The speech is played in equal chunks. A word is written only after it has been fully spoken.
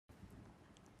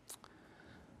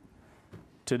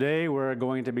Today we're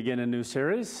going to begin a new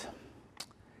series.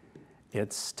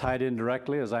 It's tied in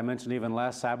directly, as I mentioned even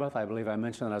last Sabbath. I believe I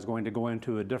mentioned that I was going to go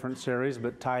into a different series,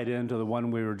 but tied into the one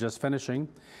we were just finishing.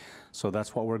 So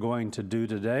that's what we're going to do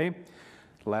today.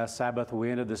 Last Sabbath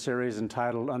we ended the series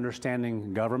entitled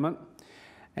Understanding Government.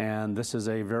 And this is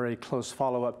a very close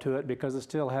follow-up to it because it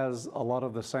still has a lot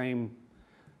of the same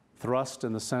thrust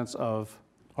in the sense of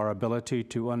our ability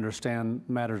to understand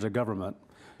matters of government.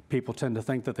 People tend to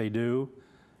think that they do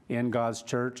in God's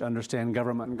church, understand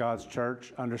government in God's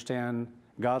church, understand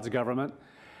God's government,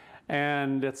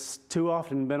 and it's too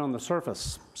often been on the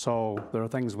surface. So there are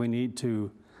things we need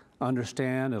to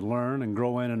understand and learn and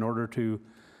grow in order to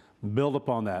build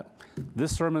upon that.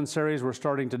 This sermon series we're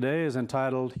starting today is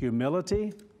entitled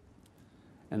Humility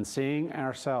and Seeing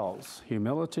Ourselves.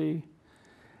 Humility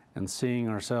and Seeing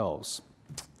Ourselves.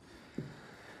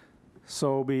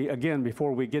 So again,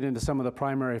 before we get into some of the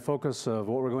primary focus of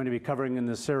what we're going to be covering in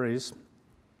this series,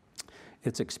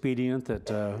 it's expedient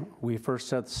that we first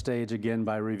set the stage again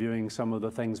by reviewing some of the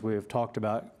things we have talked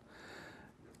about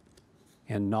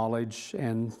in knowledge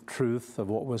and truth of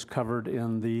what was covered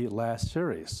in the last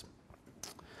series.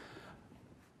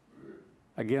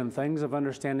 Again, things of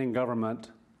understanding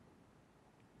government,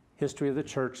 history of the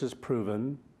church has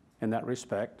proven in that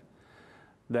respect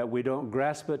that we don't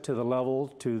grasp it to the level,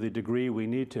 to the degree we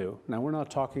need to. Now, we're not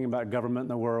talking about government in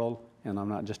the world, and I'm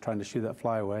not just trying to shoo that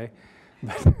fly away,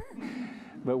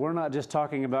 but we're not just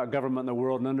talking about government in the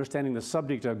world and understanding the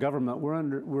subject of government.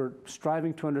 We're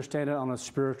striving to understand it on a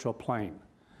spiritual plane.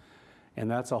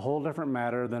 And that's a whole different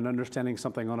matter than understanding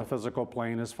something on a physical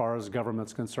plane as far as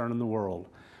government's concerned in the world.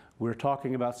 We're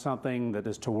talking about something that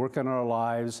is to work in our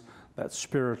lives that's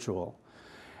spiritual.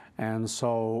 And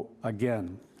so,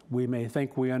 again, we may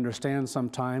think we understand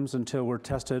sometimes until we're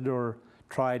tested or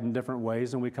tried in different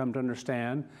ways, and we come to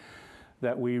understand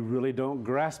that we really don't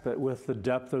grasp it with the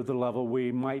depth or the level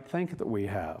we might think that we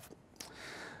have.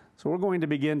 So we're going to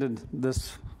begin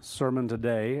this sermon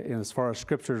today, as far as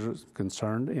Scripture is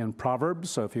concerned, in Proverbs.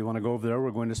 So if you want to go over there,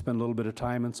 we're going to spend a little bit of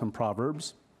time in some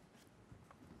Proverbs.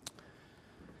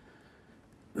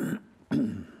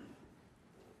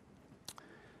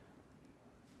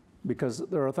 Because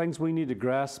there are things we need to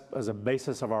grasp as a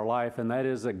basis of our life, and that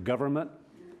is that government,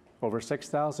 over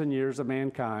 6,000 years of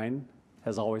mankind,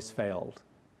 has always failed.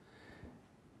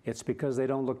 It's because they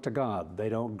don't look to God. They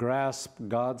don't grasp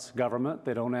God's government.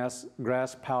 They don't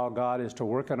grasp how God is to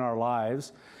work in our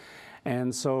lives.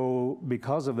 And so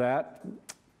because of that,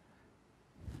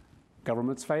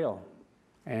 governments fail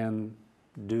and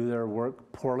do their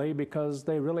work poorly because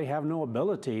they really have no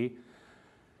ability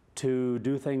to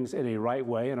do things in a right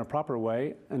way, in a proper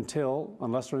way,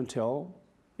 unless or until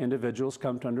individuals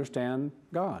come to understand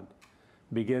God,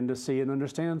 begin to see and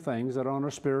understand things that are on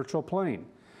a spiritual plane.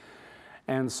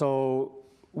 And so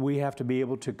we have to be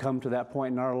able to come to that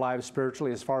point in our lives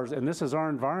spiritually and this is our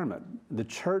environment. The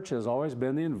church has always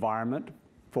been the environment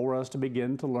for us to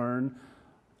begin to learn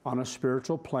on a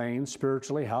spiritual plane,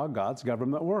 spiritually, how God's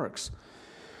government works.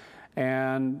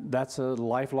 And that's a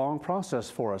lifelong process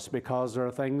for us because there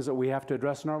are things that we have to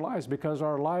address in our lives because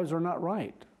our lives are not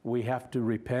right. We have to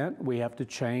repent, we have to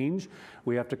change,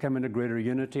 we have to come into greater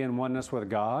unity and oneness with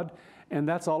God, and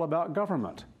that's all about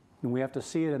government. And we have to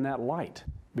see it in that light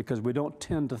because we don't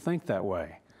tend to think that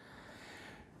way.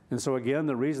 And so again,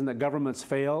 the reason that governments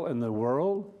fail in the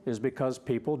world is because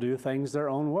people do things their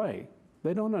own way.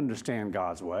 They don't understand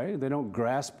God's way. They don't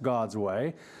grasp God's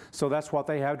way. So that's what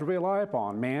they have to rely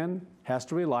upon. Man has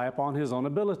to rely upon his own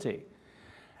ability.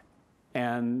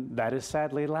 And that is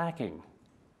sadly lacking.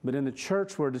 But in the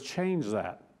church, we're to change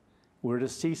that. We're to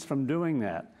cease from doing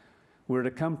that. We're to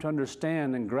come to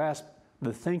understand and grasp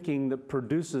the thinking that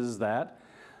produces that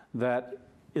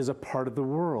is a part of the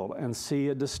world, and see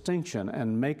a distinction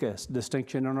and make a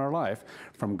distinction in our life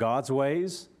from God's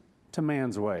ways to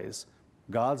man's ways.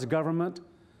 God's government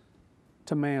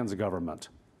to man's government.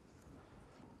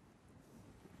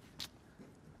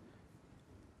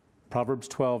 Proverbs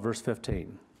 12, verse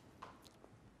 15.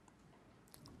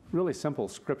 Really simple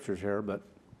scriptures here, but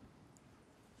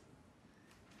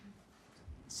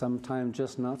sometimes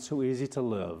just not so easy to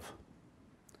live.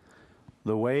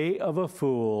 The way of a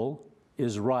fool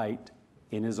is right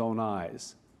in his own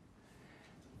eyes.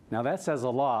 Now that says a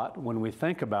lot when we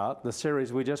think about the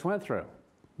series we just went through,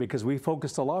 because we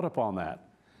focused a lot upon that.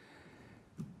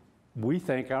 We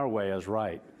think our way is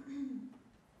right.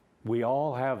 We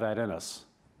all have that in us.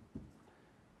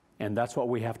 And that's what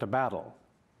we have to battle.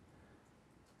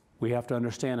 We have to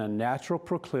understand a natural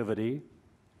proclivity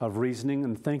of reasoning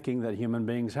and thinking that human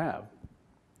beings have,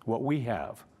 what we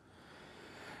have.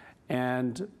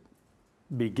 And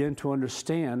begin to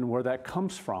understand where that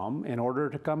comes from in order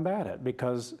to combat it,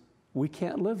 because we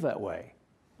can't live that way.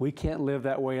 We can't live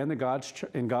that way in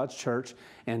God's church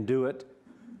and do it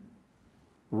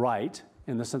right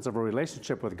in the sense of a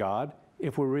relationship with God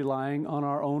if we're relying on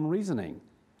our own reasoning,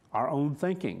 our own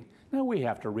thinking. Now, we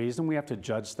have to reason, we have to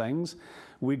judge things,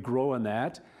 we grow in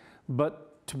that,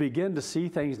 but to begin to see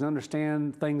things and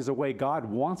understand things the way God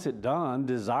wants it done,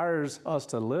 desires us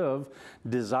to live,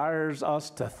 desires us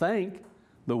to think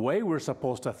the way we're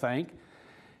supposed to think,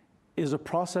 is a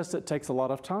process that takes a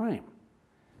lot of time.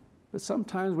 But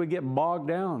sometimes we get bogged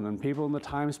down, and people in the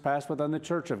times past within the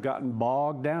church have gotten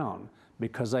bogged down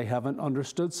because they haven't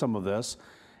understood some of this,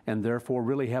 and therefore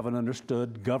really haven't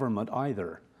understood government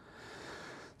either.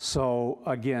 So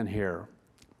again here,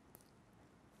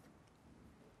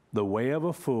 the way of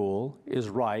a fool is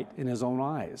right in his own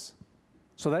eyes.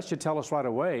 So that should tell us right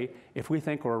away, if we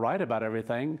think we're right about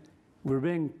everything, we're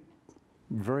being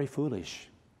very foolish.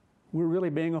 We're really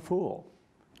being a fool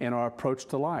in our approach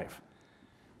to life,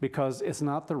 because it's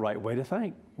not the right way to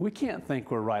think. We can't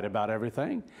think we're right about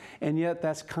everything, and yet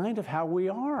that's kind of how we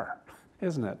are,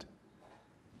 isn't it?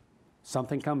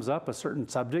 Something comes up, a certain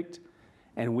subject,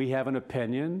 and we have an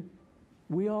opinion.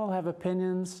 We all have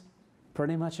opinions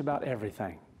pretty much about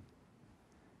everything.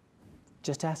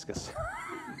 Just ask us.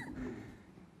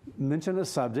 Mention a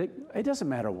subject, it doesn't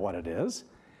matter what it is,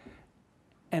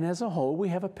 and as a whole, we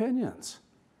have opinions.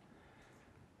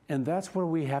 And that's where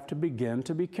we have to begin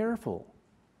to be careful.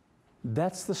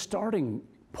 That's the starting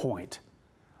point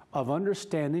of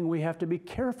understanding we have to be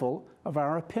careful of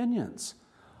our opinions,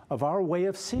 of our way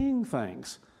of seeing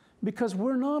things, because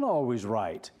we're not always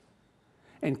right.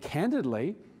 And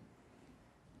candidly,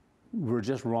 we're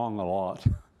just wrong a lot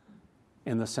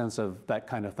in the sense of that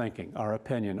kind of thinking, our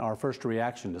opinion, our first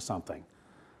reaction to something.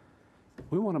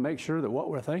 We want to make sure that what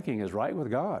we're thinking is right with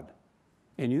God,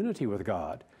 in unity with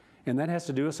God. And that has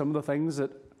to do with some of the things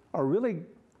that are really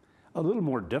a little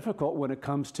more difficult when it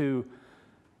comes to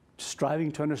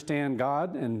striving to understand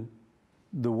God and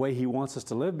the way He wants us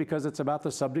to live, because it's about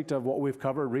the subject of what we've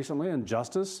covered recently in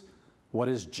justice. What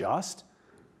is just?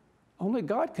 Only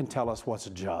God can tell us what's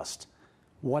just.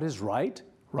 What is right,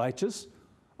 righteous?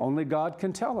 Only God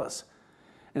can tell us.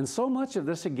 And so much of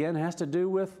this, again, has to do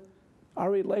with our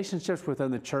relationships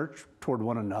within the church toward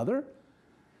one another,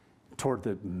 toward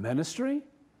the ministry,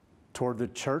 toward the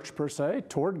church per se,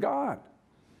 toward God.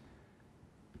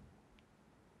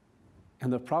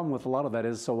 And the problem with a lot of that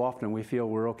is so often we feel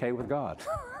we're okay with God.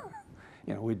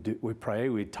 You know, we pray,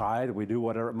 we tithe, we do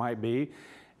whatever it might be,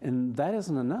 and that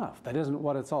isn't enough. That isn't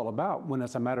what it's all about when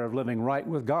it's a matter of living right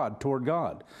with God, toward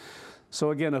God.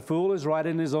 So again, a fool is right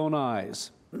in his own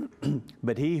eyes,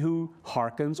 but he who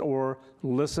hearkens or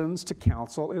listens to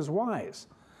counsel is wise.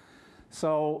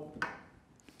 So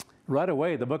right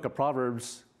away, the book of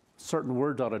Proverbs, certain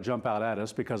words ought to jump out at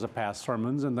us because of past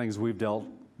sermons and things we've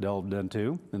delved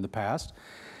into in the past.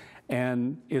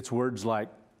 And it's words like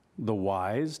the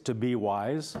wise, to be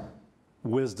wise,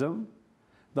 wisdom.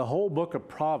 The whole book of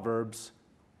Proverbs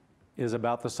is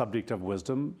about the subject of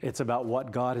wisdom. It's about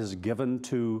what God has given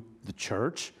to the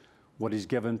church, what He's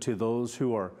given to those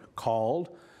who are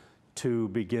called to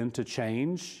begin to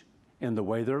change in the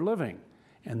way they're living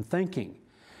and thinking.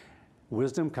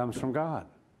 Wisdom comes from God.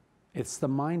 It's the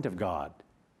mind of God.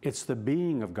 It's the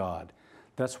being of God.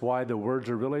 That's why the words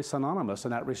are really synonymous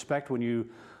in that respect. When you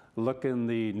look in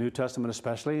the New Testament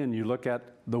especially, and you look at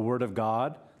the Word of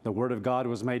God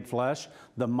was made flesh,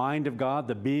 the mind of God,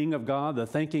 the being of God, the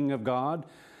thinking of God,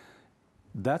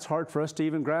 that's hard for us to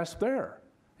even grasp there.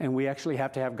 And we actually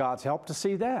have to have God's help to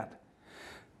see that.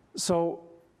 So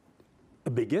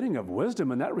the beginning of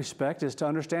wisdom in that respect is to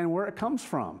understand where it comes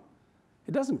from.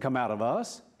 It doesn't come out of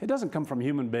us. It doesn't come from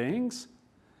human beings.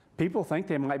 People think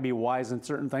they might be wise in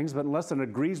certain things, but unless it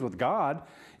agrees with God,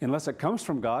 unless it comes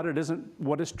from God, it isn't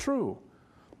what is true.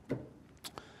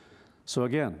 So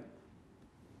again,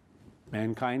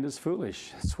 mankind is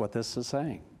foolish. That's what this is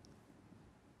saying.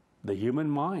 The human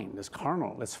mind is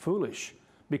carnal. It's foolish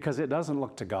because it doesn't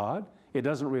look to God. It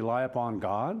doesn't rely upon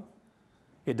God.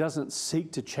 It doesn't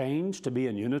seek to change, to be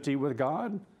in unity with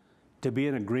God, to be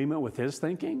in agreement with His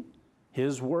thinking,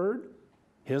 His word,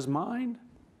 His mind.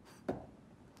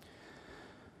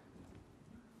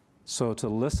 So to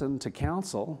listen to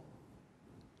counsel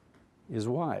is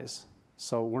wise.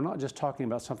 So we're not just talking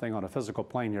about something on a physical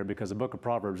plane here, because the book of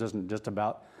Proverbs isn't just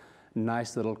about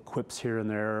nice little quips here and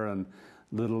there and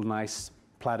little nice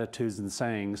platitudes and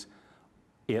sayings.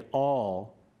 It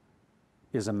all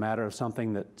is a matter of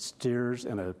something that steers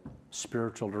in a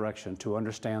spiritual direction to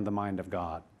understand the mind of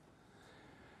God.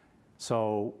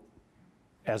 So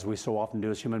as we so often do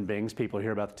as human beings, people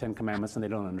hear about the Ten Commandments and they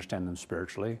don't understand them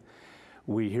spiritually.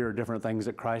 We hear different things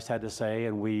that Christ had to say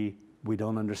and we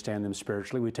don't understand them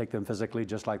spiritually. We take them physically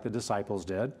just like the disciples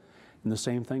did. And the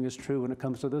same thing is true when it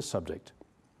comes to this subject.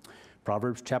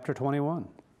 Proverbs chapter 21.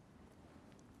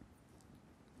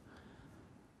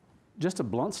 Just a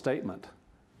blunt statement.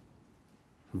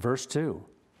 Verse 2.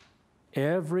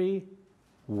 Every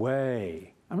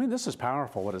way. I mean, this is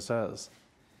powerful what it says.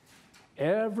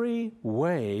 Every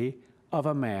way of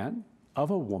a man,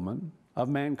 of a woman, of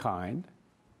mankind,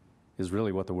 is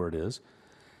really what the word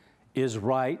is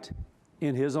right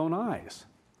in his own eyes.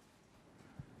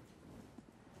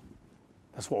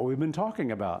 That's what we've been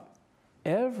talking about.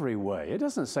 Every way. It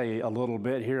doesn't say a little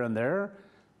bit here and there.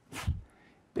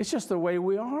 It's just the way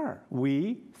we are.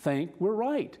 We think we're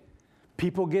right.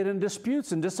 People get in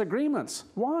disputes and disagreements.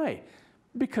 Why?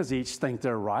 Because each think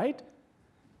they're right.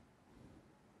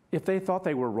 If they thought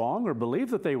they were wrong or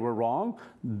believed that they were wrong,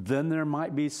 then there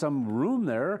might be some room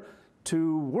there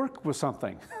to work with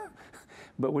something.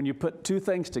 But when you put two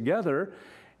things together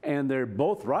and they're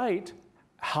both right,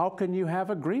 how can you have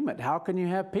agreement? How can you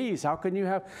have peace? How can you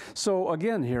have... So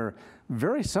again here,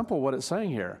 very simple what it's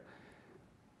saying here.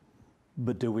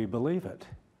 But do we believe it?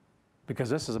 Because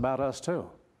this is about us too.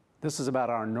 This is about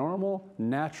our normal,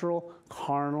 natural,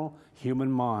 carnal,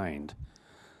 human mind.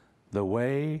 The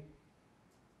way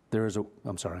there is a...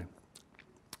 I'm sorry.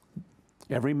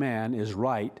 Every man is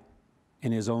right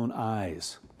in his own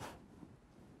eyes.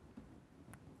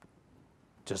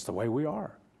 Just the way we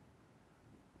are.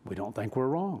 We don't think we're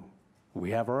wrong.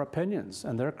 We have our opinions,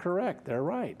 and they're correct. They're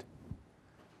right.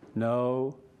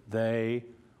 No, they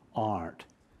aren't.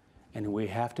 And we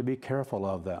have to be careful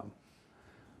of them.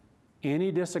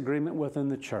 Any disagreement within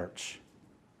the church,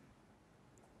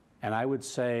 and I would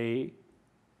say,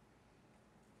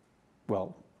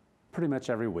 well, pretty much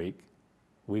every week,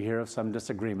 we hear of some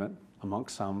disagreement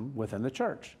amongst some within the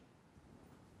church.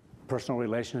 Personal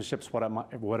relationships,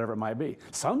 whatever it might be.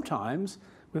 Sometimes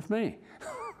with me.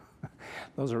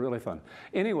 Those are really fun.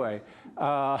 Anyway,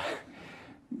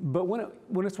 but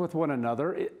when it's with one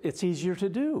another, it's easier to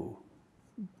do.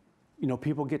 You know,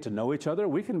 people get to know each other.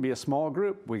 We can be a small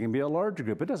group. We can be a large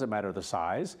group. It doesn't matter the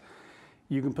size.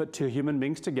 You can put two human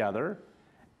beings together,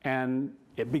 and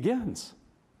it begins.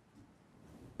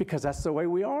 Because that's the way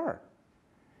we are.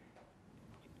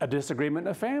 A disagreement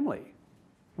in a family.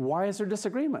 Why is there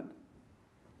disagreement?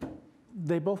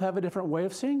 They both have a different way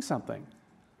of seeing something.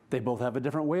 They both have a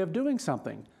different way of doing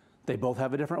something. They both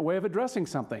have a different way of addressing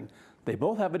something. They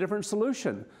both have a different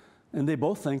solution. And they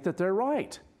both think that they're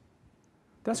right.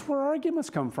 That's where arguments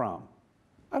come from.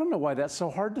 I don't know why that's so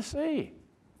hard to see.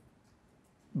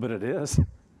 But it is.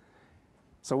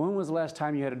 So when was the last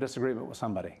time you had a disagreement with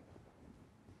somebody?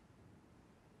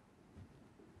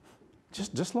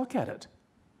 Just look at it.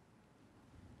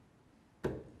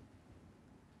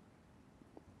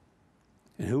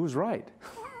 And who was right?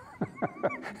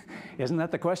 Isn't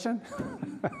that the question?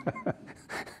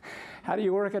 How do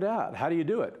you work it out? How do you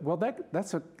do it? Well,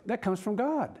 that comes from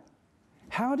God.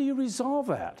 How do you resolve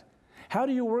that? How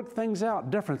do you work things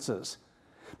out, differences?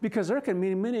 Because there can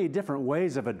be many different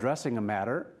ways of addressing a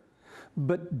matter,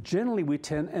 but generally we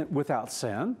tend without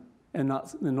sin and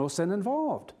no sin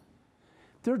involved.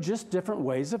 They're just different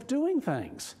ways of doing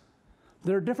things.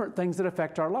 There are different things that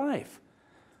affect our life.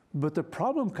 But the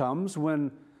problem comes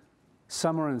when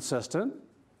some are insistent,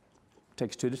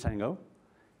 takes two to tango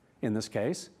in this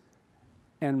case,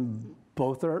 and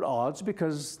both are at odds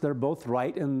because they're both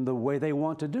right in the way they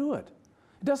want to do it.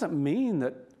 It doesn't mean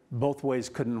that both ways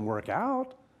couldn't work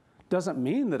out. It doesn't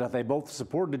mean that if they both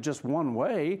supported just one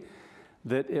way,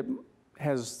 that it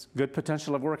has good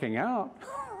potential of working out.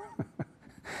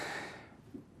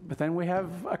 But then we have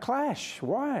a clash.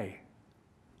 Why?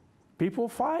 People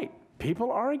fight.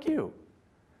 People argue.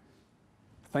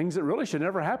 Things that really should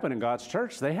never happen in God's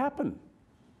church, they happen.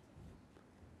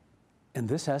 And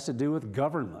this has to do with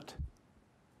government.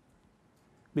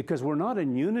 Because we're not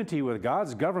in unity with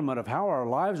God's government of how our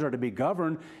lives are to be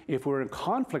governed if we're in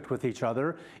conflict with each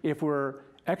other, if we're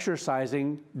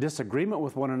exercising disagreement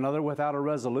with one another without a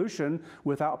resolution,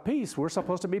 without peace. We're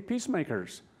supposed to be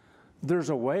peacemakers. There's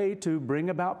a way to bring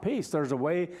about peace. There's a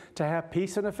way to have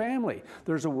peace in a family.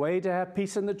 There's a way to have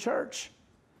peace in the church.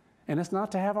 And it's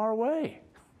not to have our way.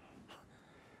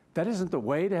 That isn't the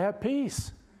way to have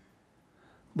peace.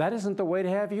 That isn't the way to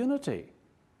have unity.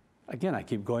 Again, I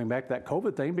keep going back to that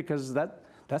COVID thing because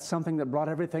that's something that brought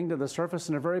everything to the surface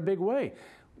in a very big way.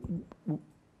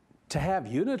 To have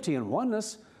unity and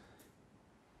oneness,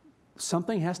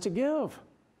 something has to give.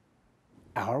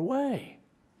 Our way.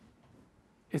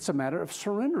 It's a matter of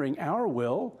surrendering our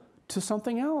will to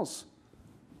something else,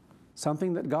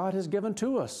 something that God has given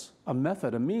to us, a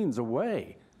method, a means, a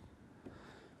way.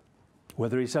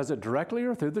 Whether he says it directly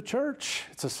or through the church,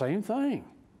 it's the same thing.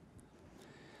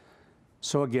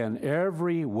 So again,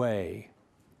 every way,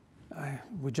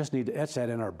 we just need to etch that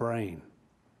in our brain.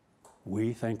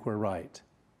 We think we're right.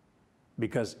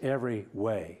 Because every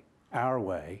way, our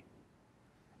way,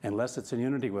 unless it's in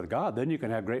unity with God, then you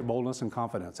can have great boldness and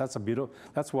confidence.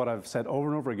 That's what I've said over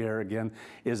and over again,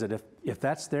 is that if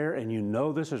that's there and you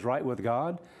know this is right with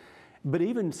God, but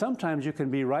even sometimes you can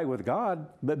be right with God,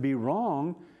 but be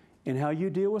wrong in how you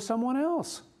deal with someone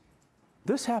else.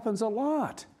 This happens a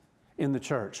lot in the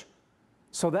church.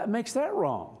 So that makes that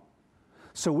wrong.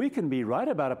 So we can be right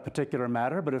about a particular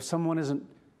matter, but if someone isn't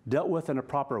dealt with in a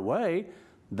proper way,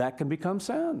 that can become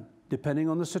sin, depending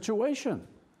on the situation.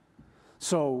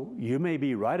 So you may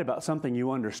be right about something you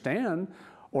understand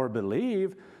or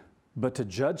believe, but to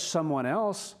judge someone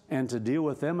else and to deal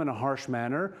with them in a harsh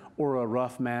manner or a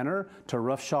rough manner, to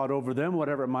roughshod over them,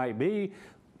 whatever it might be,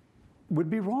 would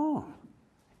be wrong.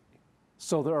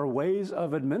 So there are ways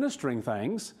of administering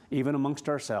things, even amongst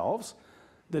ourselves,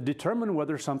 that determine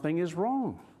whether something is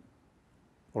wrong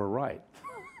or right.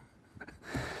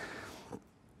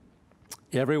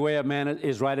 Every way of man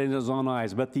is right in his own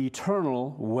eyes, but the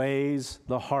eternal weighs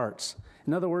the hearts.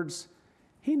 In other words,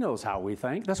 he knows how we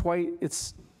think. That's why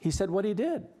he said what he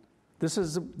did. This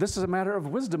is a matter of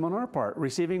wisdom on our part,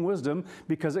 receiving wisdom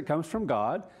because it comes from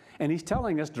God, and he's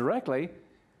telling us directly,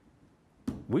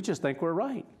 we just think we're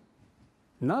right.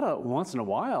 Not a once in a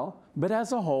while, but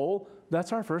as a whole,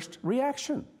 that's our first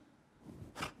reaction.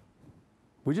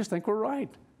 We just think we're right.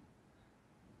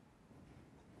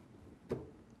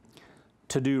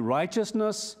 To do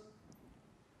righteousness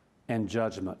and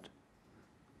judgment.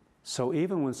 So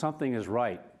even when something is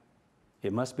right,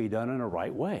 it must be done in a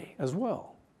right way as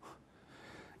well.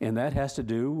 And that has to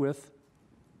do with,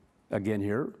 again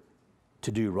here,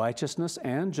 to do righteousness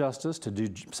and justice, to do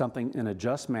something in a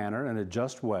just manner, in a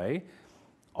just way.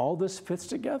 All this fits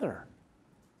together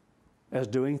as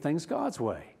doing things God's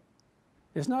way.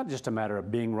 It's not just a matter of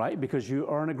being right because you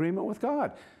are in agreement with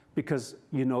God, because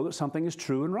you know that something is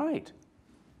true and right.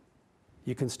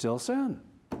 You can still sin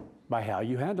by how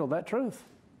you handle that truth.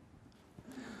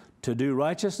 To do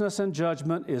righteousness and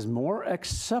judgment is more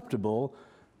acceptable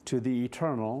to the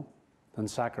eternal than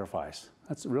sacrifice.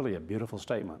 That's really a beautiful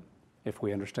statement if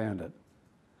we understand it.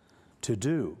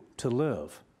 To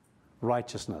live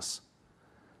righteousness.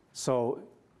 So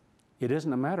it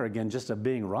isn't a matter, again, just of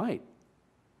being right,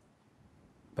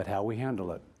 but how we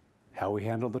handle it, how we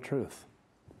handle the truth.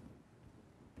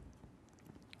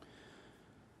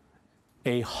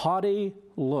 A haughty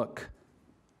look,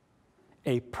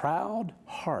 a proud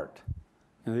heart.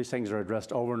 And these things are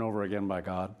addressed over and over again by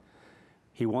God.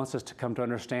 He wants us to come to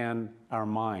understand our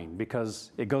mind,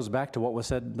 because it goes back to what was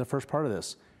said in the first part of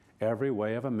this. Every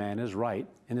way of a man is right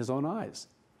in his own eyes.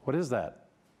 What is that?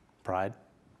 Pride.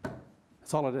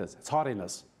 That's all it is. It's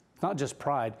haughtiness. It's not just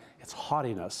pride, it's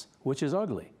haughtiness, which is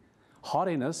ugly.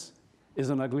 Haughtiness is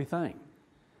an ugly thing.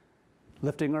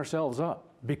 Lifting ourselves up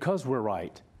because we're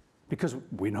right, because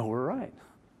we know we're right.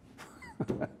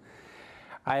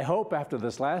 I hope after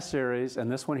this last series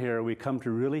and this one here, we come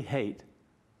to really hate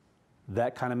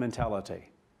that kind of mentality,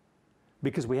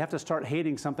 because we have to start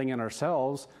hating something in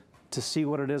ourselves to see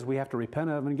what it is we have to repent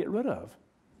of and get rid of.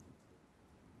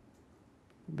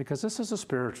 Because this is a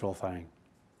spiritual thing.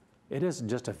 It isn't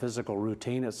just a physical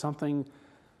routine. It's something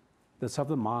that's of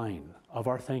the mind, of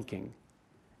our thinking.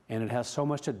 And it has so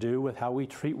much to do with how we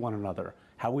treat one another,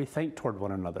 how we think toward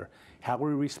one another, how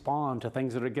we respond to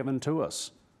things that are given to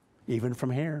us, even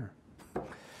from here.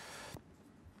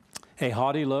 A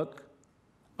haughty look,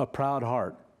 a proud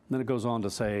heart. Then it goes on to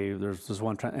say, there's this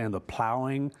one, and the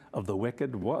plowing of the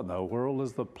wicked. What in the world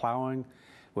is the plowing?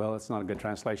 Well, it's not a good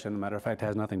translation. Matter of fact, it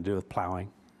has nothing to do with plowing.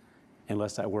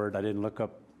 Unless that word, I didn't look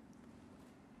up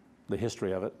the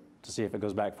history of it to see if it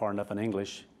goes back far enough in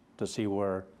English to see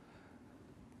how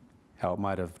it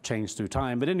might have changed through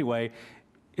time. But anyway,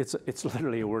 it's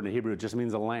literally a word in Hebrew. It just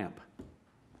means a lamp.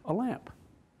 A lamp.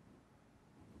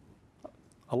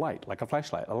 A light, like a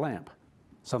flashlight, a lamp.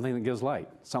 Something that gives light,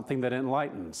 something that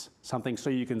enlightens, something so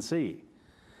you can see.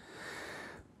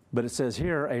 But it says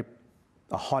here,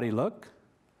 a haughty look,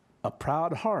 a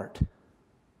proud heart.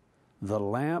 The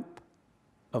lamp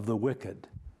of the wicked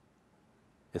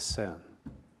is sin.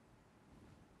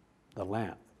 The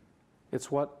lamp.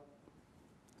 It's what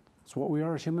we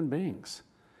are as human beings.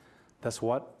 That's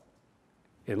what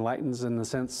enlightens, in a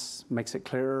sense, makes it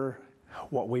clearer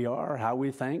what we are, how we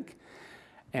think.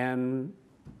 And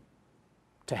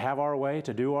to have our way,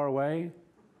 to do our way,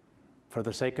 for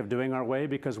the sake of doing our way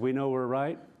because we know we're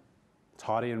right, it's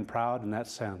haughty and proud, and that's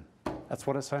sin. That's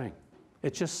what it's saying.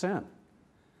 It's just sin.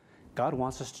 God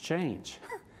wants us to change.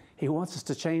 He wants us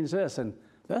to change this, and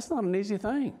that's not an easy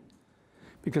thing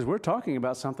because we're talking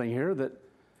about something here that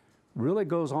really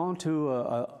goes on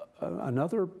to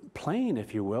another plane,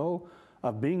 if you will,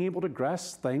 of being able to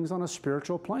grasp things on a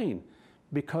spiritual plane,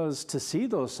 because to see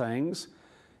those things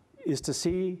is to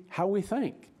see how we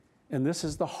think, and this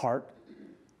is the heart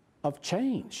of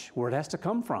change, where it has to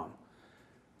come from.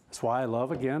 That's why I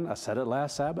love, again, I said it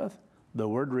last Sabbath, the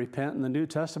word repent in the New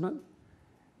Testament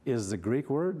is the Greek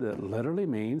word that literally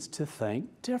means to think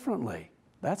differently.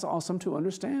 That's awesome to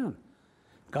understand.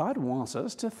 God wants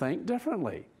us to think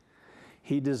differently.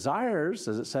 He desires,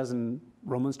 as it says in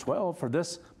Romans 12, for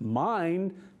this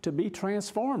mind to be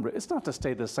transformed. It's not to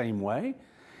stay the same way.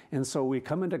 And so we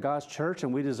come into God's church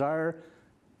and we desire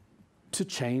to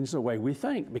change the way we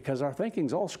think because our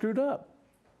thinking's all screwed up.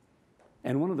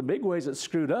 And one of the big ways it's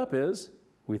screwed up is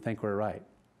we think we're right.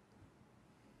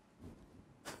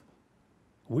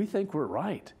 We think we're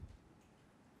right.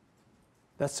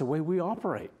 That's the way we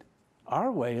operate.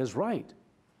 Our way is right.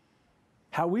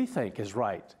 How we think is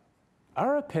right.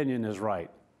 Our opinion is right.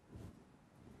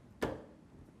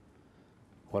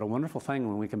 What a wonderful thing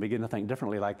when we can begin to think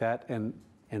differently like that, and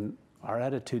our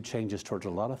attitude changes towards a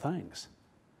lot of things.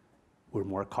 We're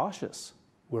more cautious.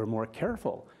 We're more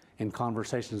careful in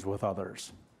conversations with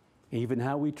others, even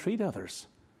how we treat others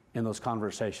in those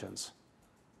conversations,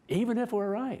 even if we're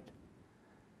right,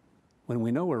 when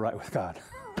we know we're right with God.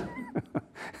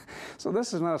 So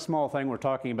this is not a small thing we're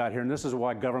talking about here, and this is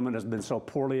why government has been so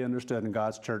poorly understood in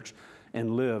God's church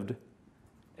and lived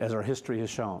as our history has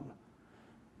shown.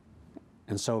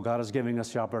 And so God is giving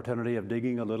us the opportunity of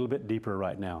digging a little bit deeper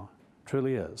right now.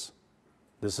 Truly is.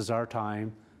 This is our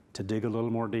time to dig a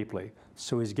little more deeply.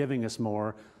 So He's giving us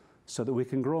more so that we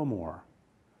can grow more.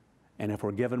 And if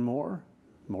we're given more,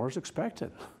 more is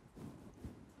expected.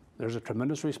 There's a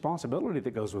tremendous responsibility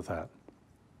that goes with that.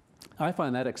 I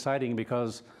find that exciting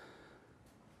because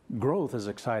growth is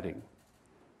exciting.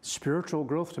 Spiritual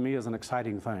growth to me is an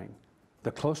exciting thing.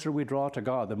 The closer we draw to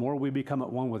God, the more we become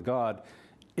at one with God,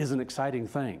 is an exciting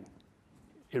thing.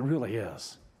 It really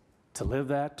is. To live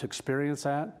that, to experience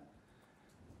that,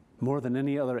 more than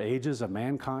any other ages of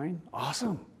mankind,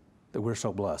 awesome that we're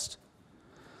so blessed.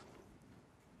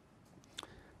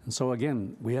 And so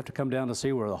again, we have to come down to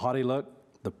see where the haughty look,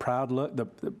 the proud look,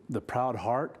 the proud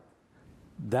heart,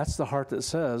 that's the heart that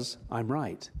says, I'm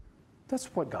right.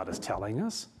 That's what God is telling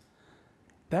us.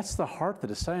 That's the heart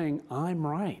that is saying, I'm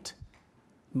right.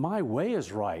 My way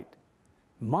is right.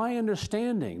 My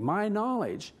understanding, my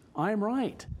knowledge, I'm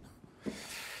right.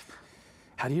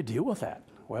 How do you deal with that?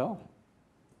 Well,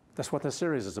 that's what this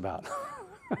series is about.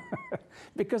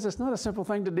 Because it's not a simple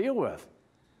thing to deal with.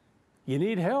 You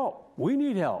need help. We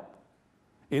need help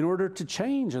in order to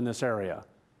change in this area.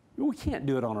 We can't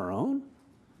do it on our own.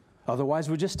 Otherwise,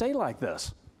 we just stay like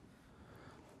this.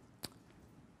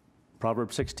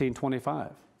 Proverbs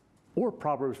 16:25 or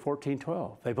Proverbs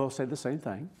 14:12. They both say the same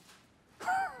thing.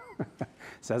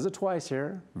 Says it twice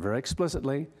here, very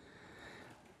explicitly.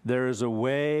 There is a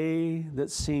way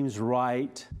that seems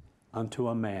right unto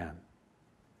a man.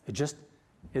 Isn't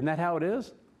that how it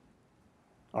is?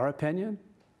 Our opinion?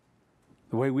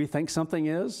 The way we think something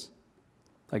is?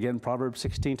 Again, Proverbs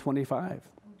 16:25.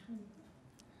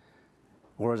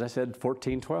 Or as I said,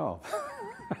 14:12.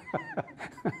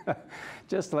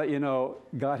 Just to let you know,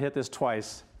 God hit this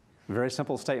twice. Very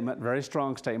simple statement, very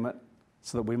strong statement,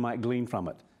 so that we might glean from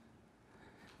it.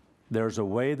 There's a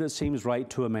way that seems right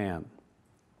to a man,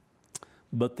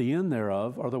 but the end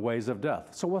thereof are the ways of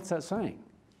death. So what's that saying?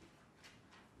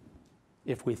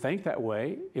 If we think that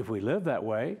way, if we live that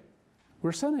way,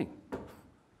 we're sinning.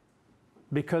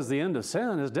 Because the end of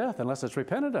sin is death unless it's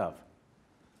repented of.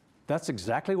 That's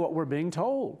exactly what we're being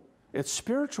told. It's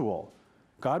spiritual.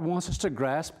 God wants us to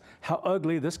grasp how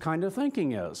ugly this kind of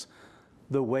thinking is.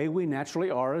 The way we naturally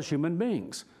are as human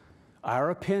beings. Our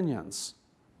opinions,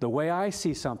 the way I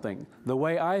see something, the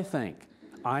way I think.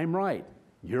 I'm right,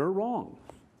 you're wrong.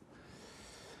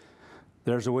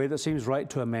 There's a way that seems right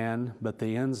to a man, but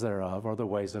the ends thereof are the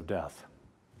ways of death.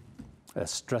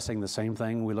 That's stressing the same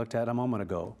thing we looked at a moment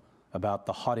ago about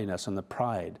the haughtiness and the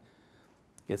pride.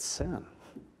 It's sin.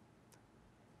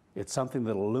 It's something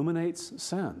that illuminates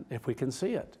sin, if we can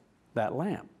see it. That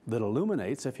lamp that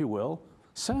illuminates, if you will,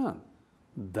 sin.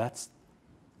 That's,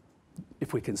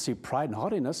 if we can see pride and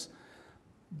haughtiness,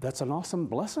 that's an awesome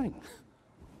blessing.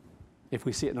 If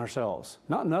we see it in ourselves,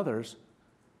 not in others,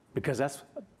 because that's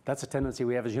a tendency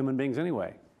we have as human beings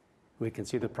anyway. We can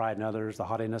see the pride in others, the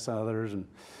haughtiness in others, and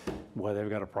boy, they've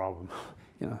got a problem,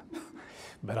 you know.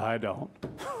 But I don't.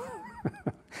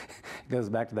 It goes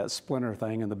back to that splinter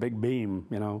thing and the big beam,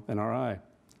 you know, in our eye.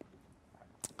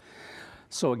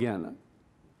 So again,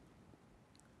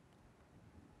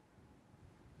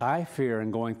 I fear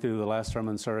in going through the last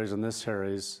sermon series and this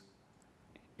series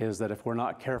is that if we're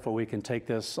not careful, we can take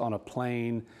this on a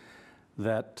plane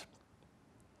that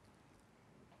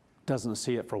doesn't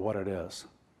see it for what it is.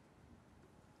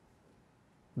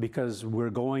 Because we're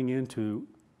going into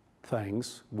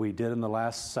things we did in the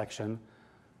last section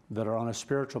that are on a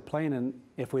spiritual plane, and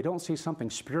if we don't see something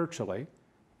spiritually,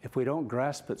 if we don't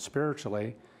grasp it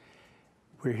spiritually,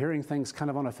 we're hearing things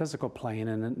kind of on a physical plane,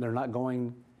 and they're not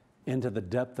going into the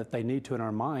depth that they need to in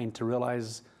our mind to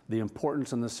realize the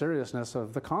importance and the seriousness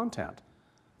of the content.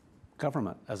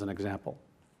 Government, as an example.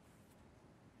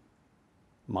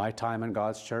 My time in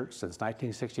God's church since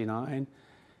 1969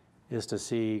 is to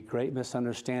see great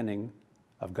misunderstanding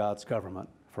of God's government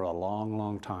for a long,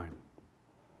 long time.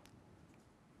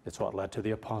 It's what led to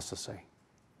the apostasy.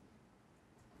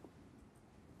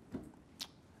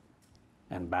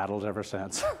 And battles ever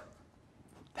since.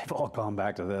 They've all gone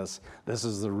back to this. This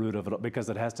is the root of it, because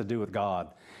it has to do with God.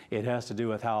 It has to do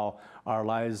with how our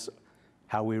lives,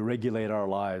 how we regulate our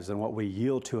lives and what we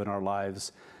yield to in our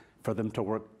lives for them to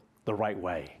work the right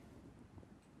way.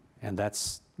 And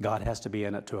that's, God has to be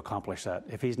in it to accomplish that.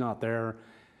 If He's not there,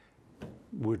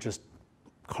 we're just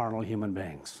carnal human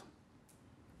beings.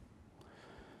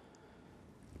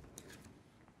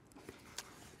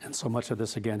 And so much of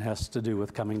this, again, has to do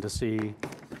with coming to see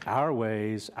our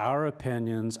ways, our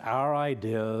opinions, our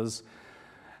ideas,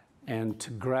 and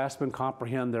to grasp and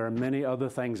comprehend there are many other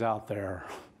things out there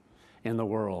in the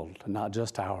world, not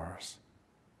just ours.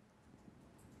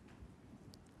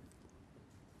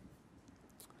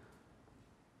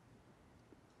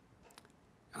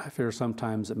 I fear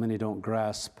sometimes that many don't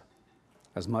grasp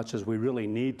as much as we really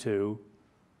need to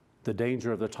the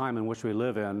danger of the time in which we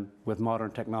live in with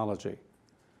modern technology.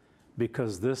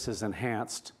 Because this is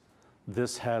enhanced,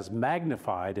 this has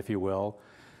magnified, if you will,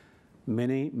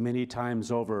 many, many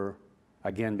times over,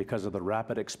 again, because of the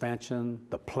rapid expansion,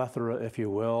 the plethora, if you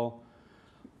will,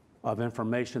 of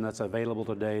information that's available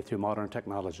today through modern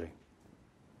technology.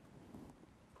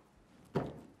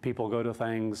 People go to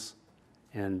things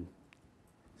and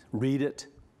read it,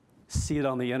 see it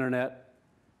on the internet,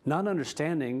 not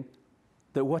understanding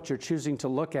that what you're choosing to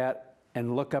look at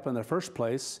and look up in the first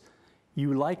place,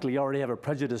 you likely already have a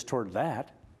prejudice toward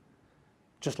that.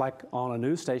 Just like on a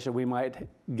news station, we might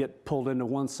get pulled into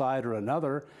one side or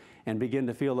another and begin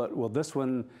to feel that, well, this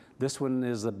one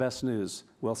is the best news.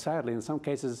 Well, sadly, in some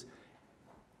cases,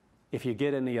 if you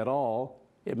get any at all,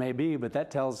 it may be, but that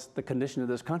tells the condition of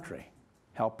this country,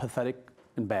 how pathetic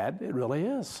and bad it really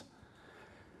is.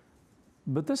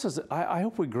 But this is, I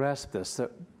hope we grasp this, that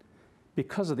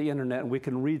because of the internet, we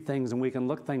can read things and we can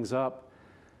look things up,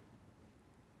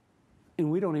 and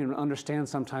we don't even understand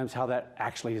sometimes how that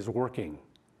actually is working.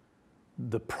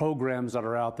 The programs that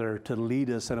are out there to lead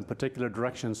us in a particular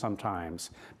direction sometimes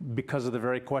because of the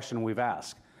very question we've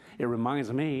asked. It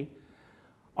reminds me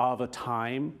of a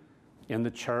time in the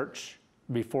church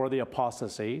before the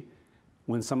apostasy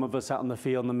when some of us out in the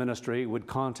field in the ministry would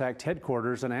contact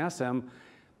headquarters and ask them,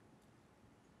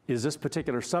 is this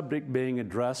particular subject being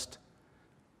addressed,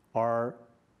 or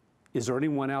is there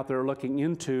anyone out there looking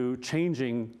into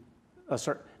changing a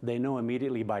certain, they know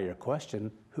immediately by your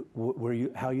question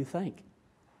how you think.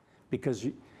 Because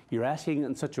you're asking it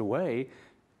in such a way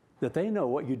that they know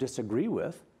what you disagree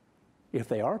with if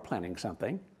they are planning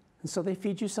something, and so they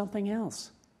feed you something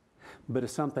else. But if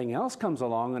something else comes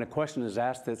along and a question is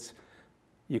asked that's,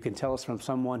 you can tell us from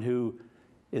someone who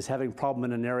is having a problem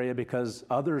in an area because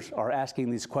others are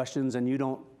asking these questions and you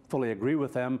don't fully agree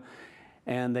with them,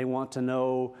 and they want to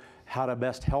know how to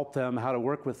best help them, how to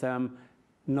work with them.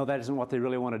 No, that isn't what they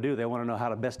really want to do. They want to know how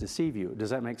to best deceive you. Does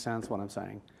that make sense, what I'm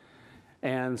saying?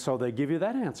 And so they give you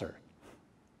that answer.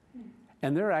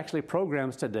 And there are actually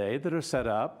programs today that are set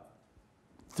up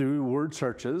through word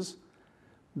searches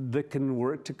that can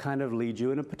work to kind of lead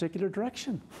you in a particular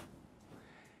direction.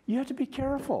 You have to be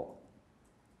careful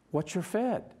what you're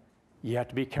fed. You have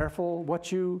to be careful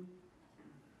what you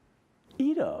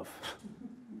eat of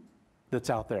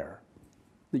that's out there,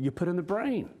 that you put in the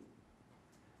brain.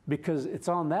 Because it's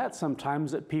on that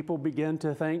sometimes that people begin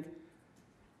to think,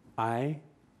 I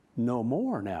know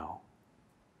more now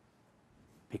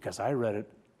because I read it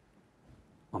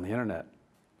on the internet.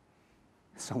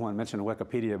 Someone mentioned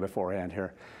Wikipedia beforehand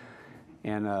here,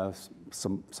 and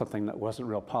something that wasn't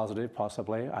real positive,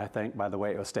 possibly, I think, by the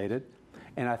way it was stated.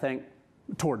 And I think,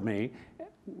 toward me,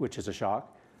 which is a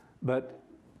shock. But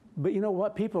you know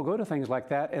what? People go to things like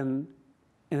that, and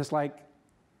it's like,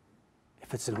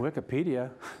 if it's in Wikipedia,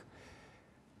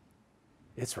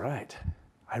 it's right.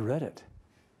 I read it.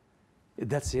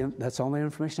 That's the only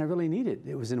information I really needed.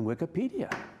 It was in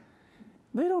Wikipedia.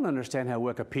 They don't understand how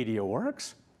Wikipedia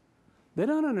works. They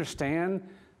don't understand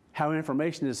how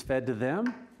information is fed to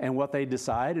them and what they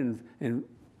decide and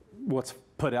what's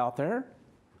put out there.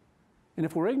 And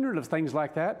if we're ignorant of things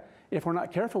like that, if we're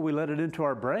not careful, we let it into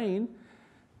our brain.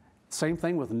 Same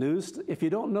thing with news. If you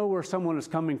don't know where someone is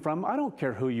coming from, I don't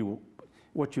care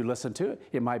what you listen to.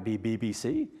 It might be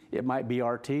BBC, it might be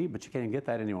RT, but you can't even get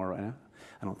that anymore right now,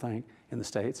 I don't think, in the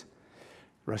States.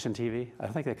 Russian TV, I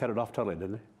think they cut it off totally,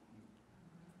 didn't they?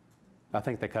 I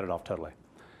think they cut it off totally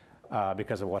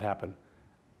because of what happened,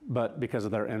 but because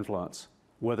of their influence,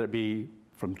 whether it be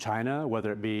from China,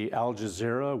 whether it be Al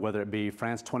Jazeera, whether it be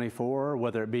France 24,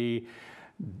 whether it be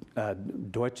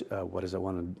Deutsche, what is it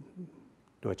one?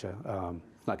 Deutsche,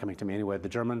 it's not coming to me anyway, the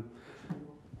German,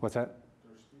 what's that?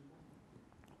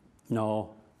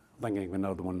 No, I think I even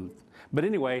know the one. But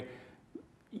anyway,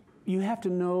 you have to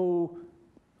know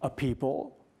a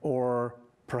people or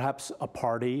perhaps a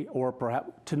party or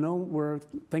perhaps to know where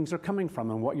things are coming from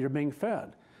and what you're being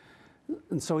fed.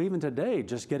 And so even today,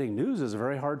 just getting news is a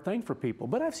very hard thing for people.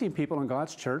 But I've seen people in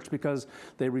God's church, because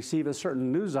they receive a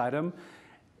certain news item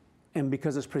and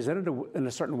because it's presented in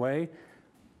a certain way,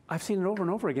 I've seen it over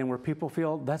and over again where people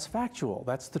feel that's factual,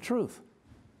 that's the truth.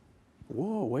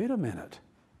 Whoa, wait a minute.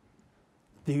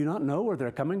 Do you not know where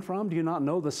they're coming from? Do you not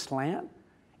know the slant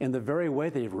in the very way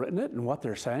they've written it and what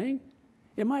they're saying?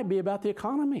 It might be about the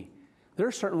economy. There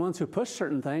are certain ones who push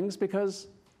certain things because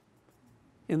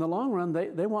in the long run,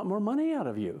 they want more money out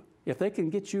of you. If they can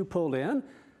get you pulled in,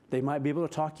 they might be able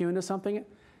to talk you into something.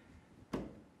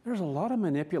 There's a lot of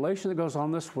manipulation that goes on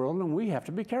in this world, and we have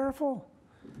to be careful.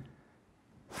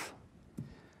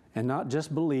 And not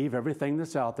just believe everything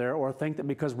that's out there or think that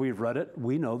because we've read it,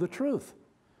 we know the truth.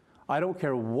 I don't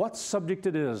care what subject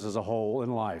it is as a whole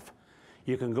in life.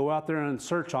 You can go out there and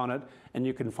search on it, and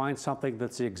you can find something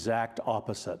that's the exact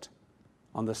opposite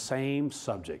on the same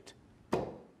subject.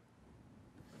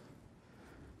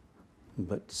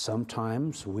 But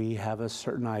sometimes we have a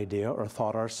certain idea or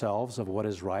thought ourselves of what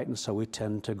is right, and so we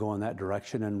tend to go in that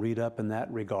direction and read up in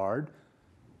that regard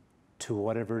to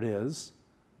whatever it is,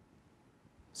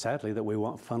 sadly, that we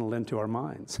want funneled into our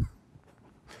minds.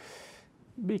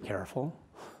 Be careful.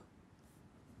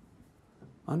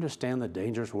 Understand the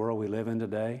dangerous world we live in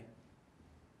today.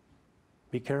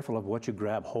 Be careful of what you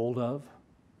grab hold of.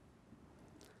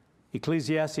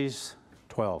 Ecclesiastes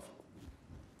 12.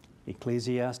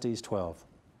 Ecclesiastes 12.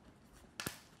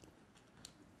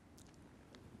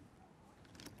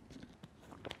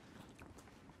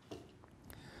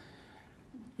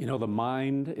 You know, the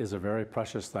mind is a very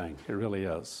precious thing. It really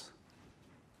is.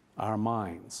 Our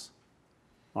minds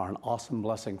are an awesome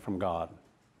blessing from God.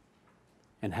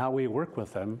 And how we work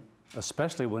with them,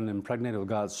 especially when impregnated with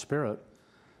God's Spirit,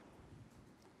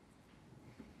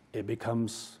 it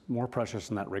becomes more precious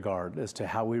in that regard as to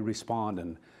how we respond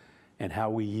and how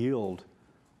we yield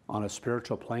on a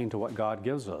spiritual plane to what God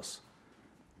gives us.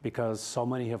 Because so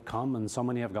many have come and so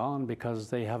many have gone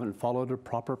because they haven't followed a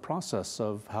proper process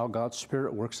of how God's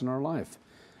Spirit works in our life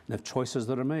and of choices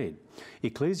that are made.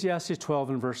 Ecclesiastes 12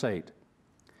 and verse 8.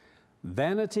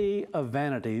 Vanity of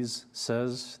vanities,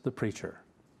 says the preacher.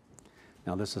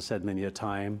 Now this is said many a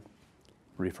time,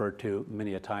 referred to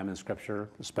many a time in Scripture,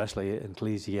 especially in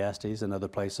Ecclesiastes and other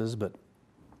places, but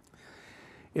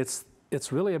it's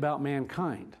really about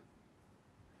mankind.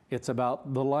 It's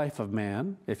about the life of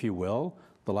man, if you will,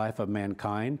 the life of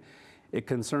mankind. It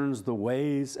concerns the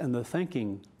ways and the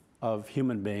thinking of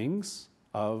human beings,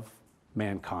 of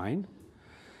mankind.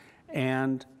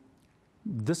 And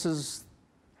this is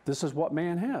what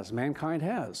mankind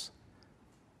has.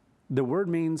 The word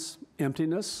means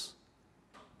emptiness,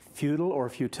 futile or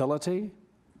futility,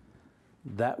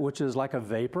 that which is like a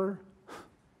vapor.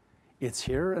 It's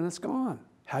here and it's gone.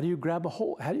 How do you grab a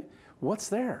hold? What's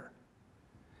there?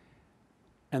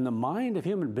 And the mind of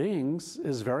human beings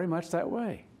is very much that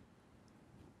way.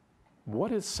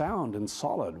 What is sound and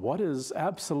solid? What is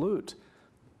absolute?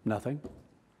 Nothing.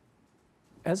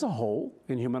 As a whole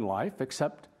in human life,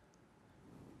 except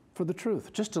for the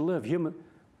truth. Just to live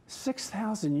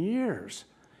 6,000 years,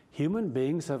 human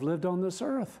beings have lived on this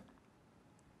earth.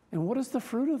 And what is the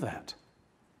fruit of that?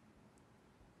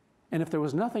 And if there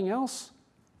was nothing else,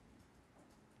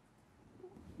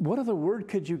 what other word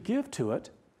could you give to it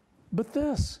but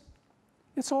this?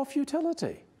 It's all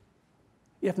futility.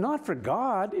 If not for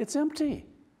God, it's empty.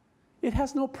 It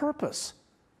has no purpose.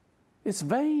 It's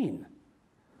vain.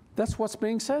 That's what's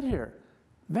being said here.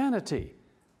 Vanity.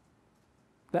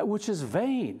 That which is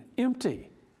vain, empty,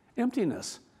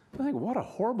 emptiness. I think what a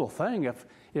horrible thing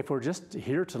if we're just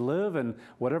here to live and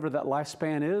whatever that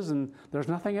lifespan is and there's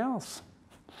nothing else.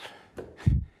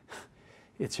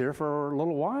 It's here for a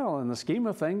little while in the scheme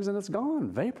of things and it's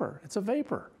gone. Vapor. It's a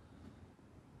vapor.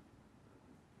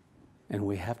 And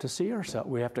we have to see ourselves.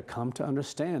 We have to come to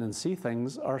understand and see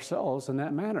things ourselves in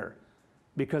that manner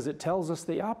because it tells us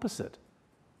the opposite.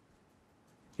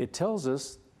 It tells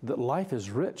us that life is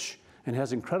rich and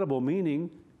has incredible meaning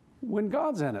when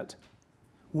God's in it.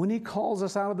 When He calls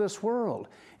us out of this world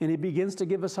and He begins to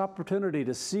give us opportunity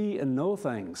to see and know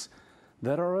things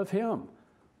that are of Him,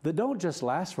 that don't just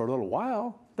last for a little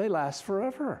while, they last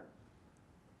forever.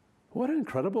 What an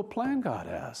incredible plan God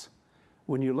has.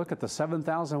 When you look at the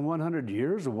 7,100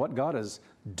 years of what God is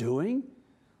doing,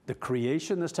 the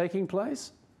creation that's taking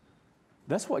place,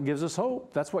 that's what gives us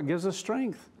hope. That's what gives us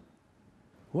strength.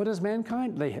 What is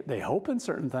mankind? They hope in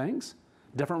certain things.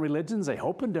 Different religions, they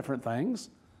hope in different things.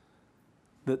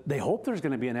 They hope there's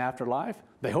going to be an afterlife.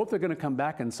 They hope they're going to come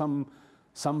back in some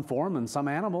form and some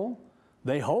animal.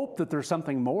 They hope that there's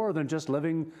something more than just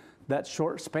living that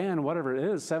short span, whatever it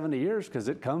is, 70 years, because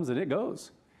it comes and it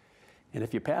goes. And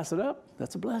if you pass it up,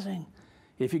 that's a blessing.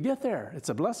 If you get there, it's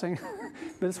a blessing.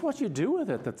 But it's what you do with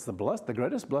it that's the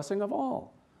greatest blessing of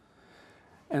all.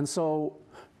 And so,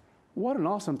 what an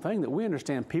awesome thing that we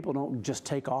understand people don't just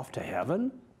take off to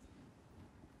heaven.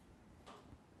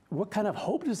 What kind of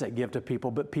hope does that give to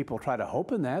people? But people try to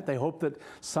hope in that. They hope that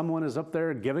someone is up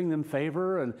there giving them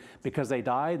favor and because they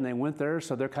died and they went there,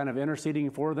 so they're kind of interceding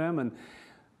for them, and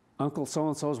Uncle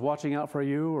so-and-so is watching out for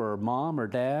you, or mom or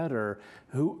dad or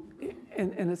who,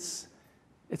 and it's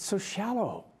so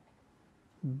shallow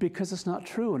because it's not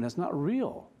true and it's not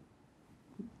real.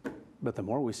 But the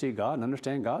more we see God and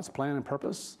understand God's plan and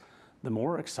purpose, the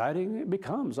more exciting it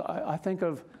becomes. I think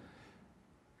of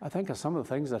some of the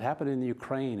things that happened in the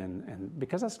Ukraine, and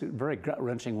because that's very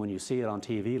gut-wrenching when you see it on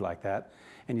TV like that,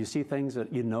 and you see things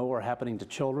that you know are happening to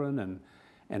children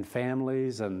and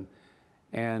families, and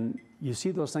you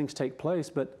see those things take place,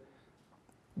 but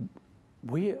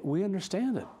we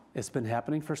understand it. It's been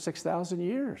happening for 6,000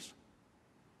 years.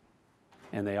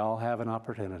 And they all have an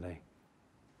opportunity.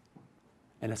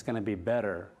 And it's going to be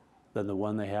better than the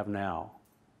one they have now,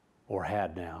 or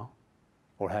had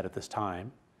at this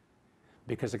time,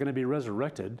 because they're going to be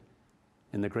resurrected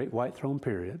in the great white throne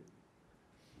period,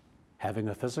 having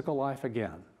a physical life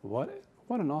again. What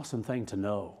an awesome thing to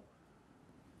know.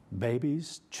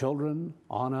 Babies, children,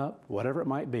 on up, whatever it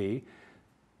might be.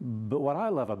 But what I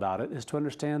love about it is to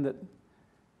understand that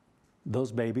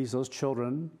those babies, those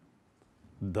children,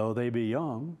 though they be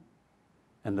young,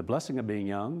 and the blessing of being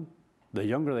young, the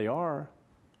younger they are,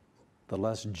 the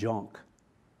less junk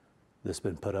that's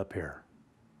been put up here.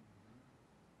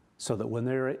 So that when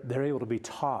they're able to be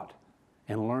taught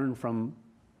and learn from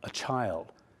a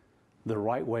child the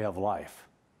right way of life,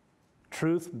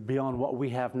 truth beyond what we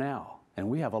have now. And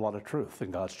we have a lot of truth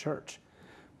in God's church.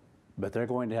 But they're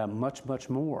going to have much, much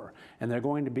more. And they're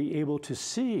going to be able to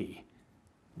see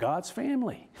God's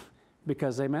family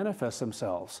because they manifest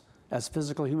themselves as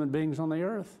physical human beings on the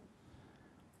earth.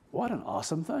 What an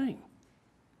awesome thing.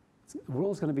 The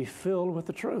world's going to be filled with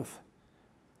the truth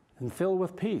and filled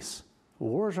with peace.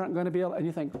 Wars aren't going to be able, and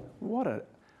you think, what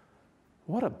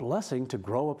a blessing to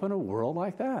grow up in a world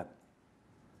like that.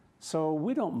 So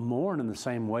we don't mourn in the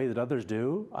same way that others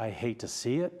do. I hate to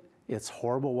see it. It's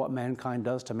horrible what mankind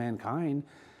does to mankind.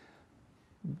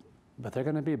 But they're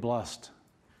going to be blessed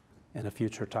in a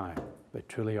future time. They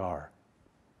truly are.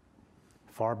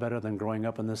 Far better than growing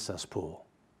up in this cesspool.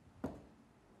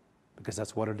 Because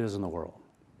that's what it is in the world.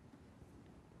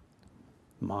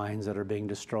 Minds that are being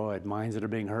destroyed, minds that are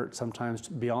being hurt, sometimes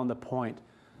beyond the point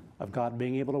of God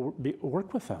being able to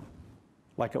work with them,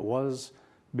 like it was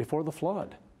before the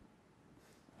flood.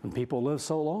 When people lived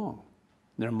so long,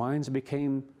 their minds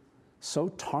became so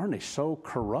tarnished, so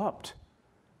corrupt,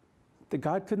 that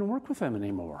God couldn't work with them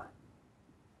anymore.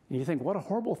 And you think, what a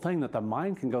horrible thing that the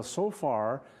mind can go so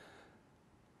far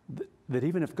that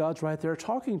even if God's right there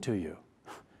talking to you,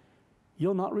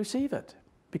 you'll not receive it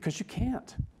because you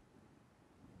can't.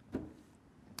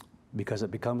 Because it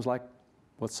becomes like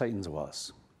what Satan's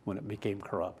was when it became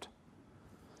corrupt.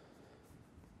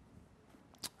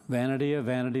 Vanity of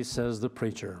vanities, says the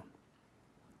preacher.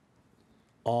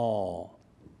 All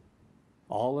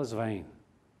is vain.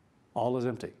 All is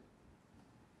empty.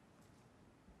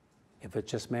 If it's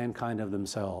just mankind of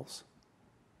themselves.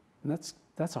 And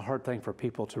that's a hard thing for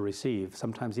people to receive,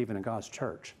 sometimes even in God's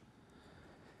church.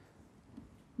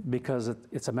 because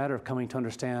it's a matter of coming to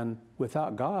understand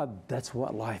without God, that's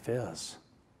what life is.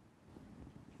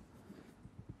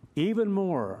 Even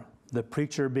more, the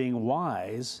preacher being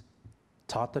wise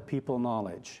taught the people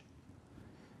knowledge.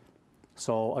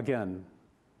 So again,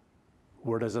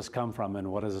 where does this come from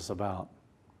and what is this about?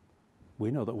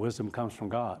 We know that wisdom comes from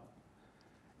God.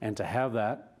 And to have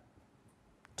that,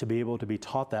 to be able to be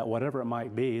taught that, whatever it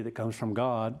might be that comes from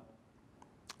God,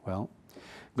 well,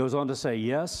 goes on to say,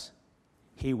 yes,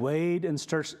 he weighed and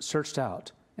searched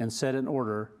out and set in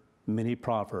order many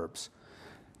proverbs.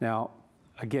 Now,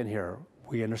 again here,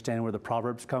 we understand where the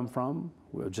proverbs come from.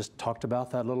 We've just talked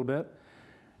about that a little bit.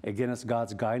 Again, it's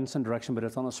God's guidance and direction, but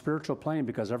it's on a spiritual plane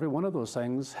because every one of those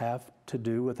things have to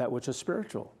do with that which is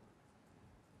spiritual.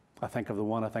 I think of the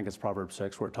one, I think it's Proverbs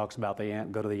 6, where it talks about the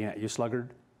ant, go to the ant, you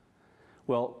sluggard.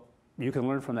 Well, you can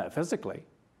learn from that physically,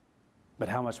 but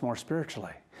how much more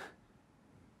spiritually?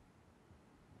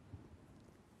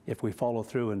 If we follow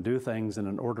through and do things in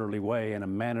an orderly way, in a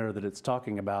manner that it's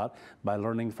talking about, by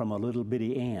learning from a little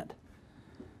bitty ant.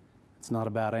 It's not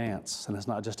about ants, and it's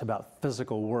not just about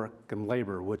physical work and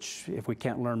labor, which if we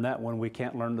can't learn that one, we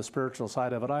can't learn the spiritual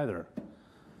side of it either.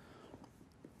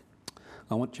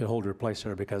 I want you to hold your place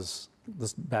here because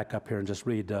let's back up here and just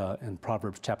read in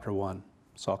Proverbs chapter 1.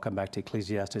 So I'll come back to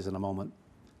Ecclesiastes in a moment.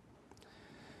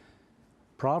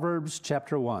 Proverbs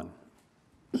chapter 1,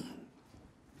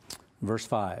 verse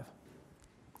 5.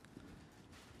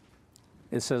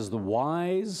 It says, the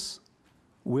wise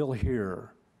will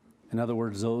hear. In other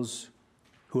words, those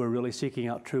who are really seeking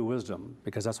out true wisdom,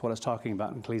 because that's what it's talking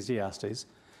about in Ecclesiastes.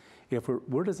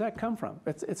 Where does that come from?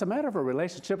 It's a matter of a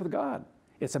relationship with God.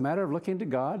 It's a matter of looking to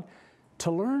God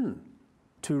to learn,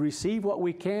 to receive what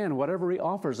we can, whatever He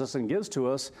offers us and gives to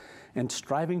us, and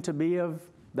striving to be of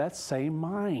that same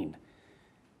mind.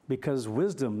 Because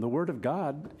wisdom, the Word of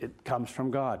God, it comes from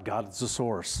God. God is the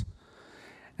source.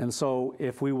 And so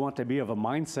if we want to be of a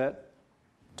mindset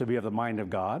to be of the mind of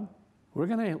God, we're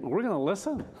gonna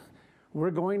listen.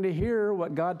 We're going to hear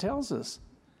what God tells us.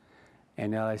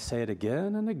 And now I say it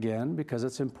again and again because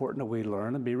it's important that we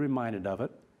learn and be reminded of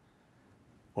it.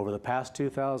 Over the past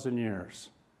 2,000 years,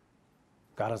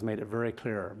 God has made it very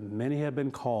clear. Many have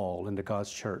been called into God's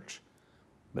church,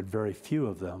 but very few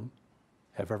of them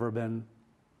have ever been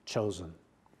chosen.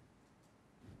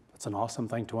 It's an awesome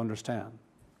thing to understand.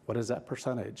 What is that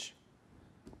percentage?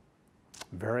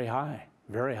 Very high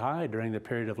during the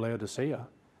period of Laodicea.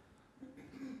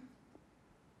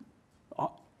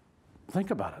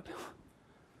 Think about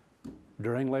it.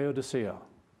 During Laodicea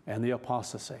and the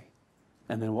apostasy,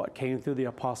 and then what came through the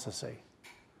apostasy,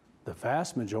 the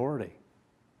vast majority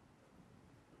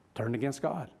turned against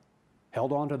God,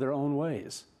 held on to their own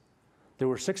ways. There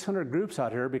were 600 groups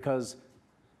out here because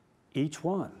each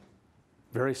one,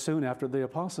 very soon after the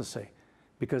apostasy,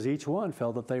 because each one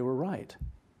felt that they were right.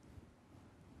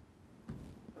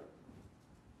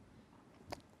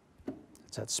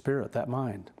 It's that spirit, that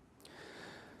mind.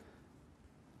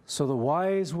 So the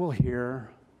wise will hear.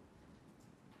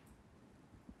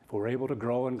 If we're able to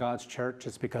grow in God's church,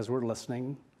 it's because we're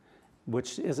listening,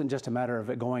 which isn't just a matter of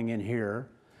it going in here.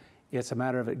 It's a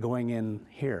matter of it going in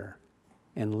here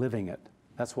and living it.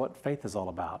 That's what faith is all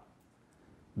about.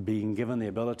 Being given the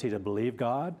ability to believe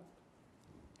God,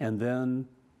 and then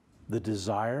the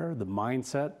desire, the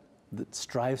mindset that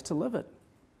strives to live it.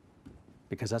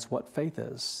 Because that's what faith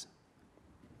is.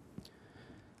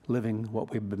 Living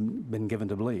what we've been given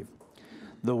to believe.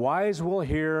 The wise will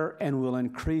hear and will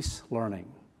increase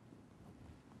learning.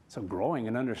 So growing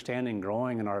in understanding,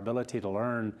 growing in our ability to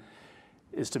learn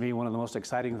is to me one of the most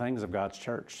exciting things of God's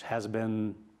church. Has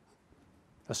been,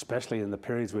 especially in the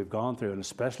periods we've gone through, and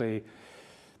especially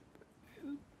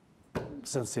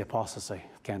since the apostasy,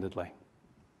 candidly.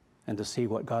 And to see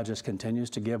what God just continues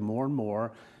to give more and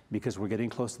more, because we're getting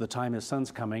close to the time His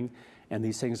Son's coming, and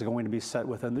these things are going to be set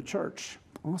within the church.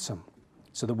 Awesome.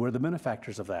 So that we're the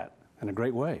benefactors of that in a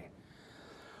great way.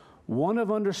 One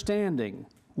of understanding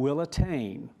will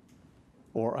attain,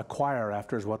 or acquire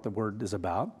after is what the word is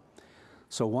about.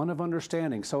 So one of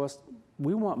understanding. So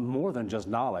we want more than just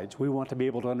knowledge. We want to be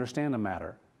able to understand a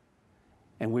matter.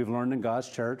 And we've learned in God's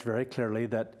church very clearly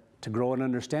that to grow in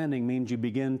understanding means you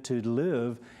begin to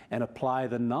live and apply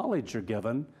the knowledge you're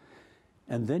given,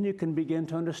 and then you can begin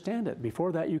to understand it.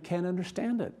 Before that, you can't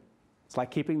understand it. It's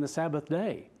like keeping the Sabbath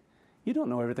day. You don't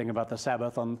know everything about the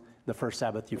Sabbath on the first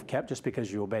Sabbath you've kept just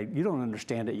because you obeyed. You don't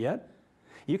understand it yet.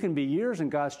 You can be years in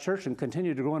God's church and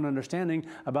continue to grow in understanding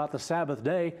about the Sabbath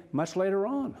day much later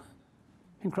on.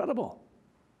 Incredible.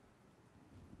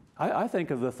 I think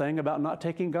of the thing about not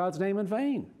taking God's name in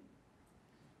vain.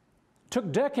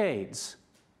 Took decades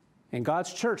and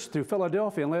God's church through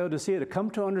Philadelphia and Laodicea to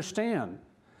come to understand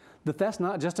that that's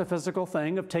not just a physical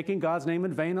thing of taking God's name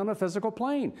in vain on a physical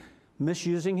plane,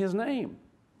 misusing His name,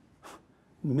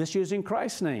 misusing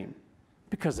Christ's name,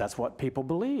 because that's what people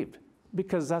believed,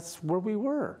 because that's where we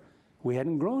were. We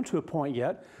hadn't grown to a point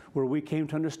yet where we came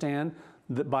to understand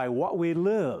that by what we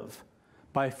live,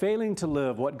 by failing to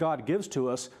live what God gives to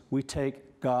us, we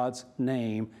take God's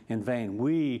name in vain.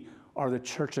 We are the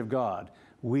church of God.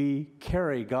 We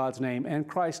carry God's name and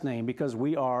Christ's name because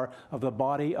we are of the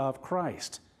body of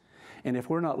Christ. And if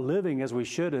we're not living as we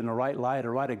should in the right light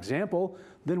or right example,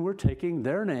 then we're taking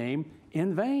their name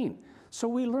in vain. So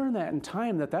we learn that in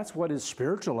time that that's what is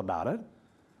spiritual about it.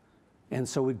 And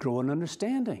so we grow in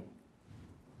understanding.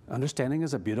 Understanding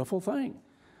is a beautiful thing.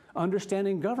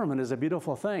 Understanding government is a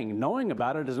beautiful thing. Knowing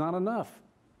about it is not enough.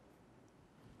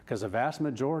 Because the vast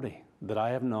majority that I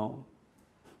have known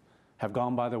have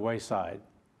gone by the wayside,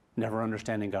 never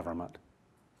understanding government.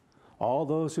 All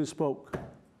those who spoke,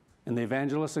 and the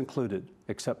evangelists included,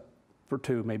 except for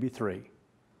 2, maybe 3,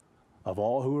 of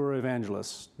all who were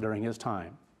evangelists during his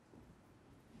time,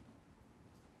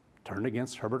 turned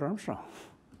against Herbert Armstrong.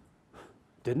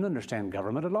 Didn't understand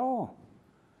government at all.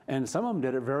 And some of them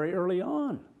did it very early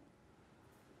on,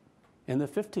 in the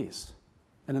 50s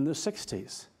and in the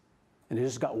 60s. And it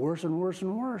just got worse and worse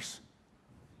and worse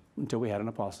until we had an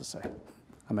apostasy.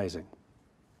 Amazing.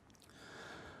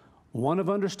 One of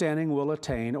understanding will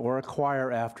attain or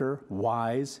acquire after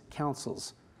wise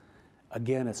counsels.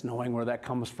 Again, it's knowing where that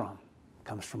comes from. It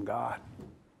comes from God.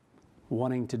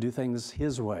 Wanting to do things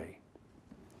His way.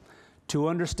 To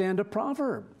understand a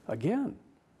proverb. Again,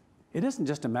 it isn't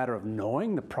just a matter of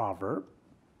knowing the proverb.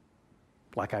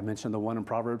 Like I mentioned the one in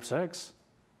Proverbs 6.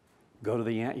 Go to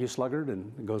the ant, you sluggard,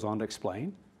 and it goes on to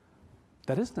explain.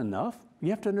 That isn't enough.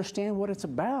 You have to understand what it's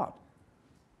about.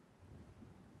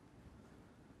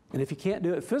 And if you can't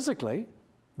do it physically,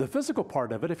 the physical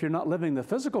part of it, if you're not living the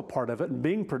physical part of it and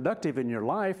being productive in your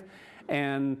life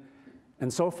and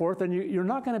so forth, then you're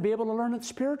not going to be able to learn it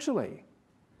spiritually.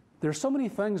 There's so many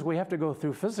things we have to go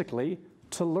through physically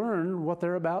to learn what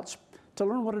they're about, to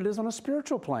learn what it is on a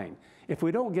spiritual plane. If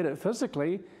we don't get it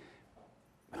physically,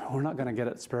 we're not going to get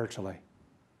it spiritually.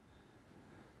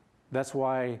 That's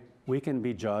why we can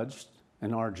be judged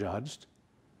and are judged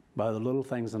by the little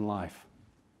things in life.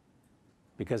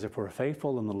 Because if we're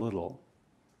faithful in the little,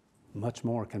 much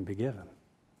more can be given.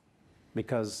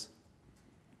 Because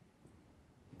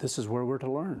this is where we're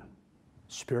to learn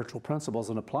spiritual principles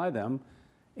and apply them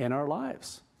in our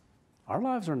lives. Our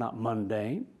lives are not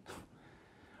mundane,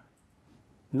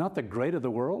 not the great of the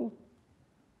world,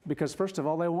 because first of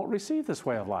all, they won't receive this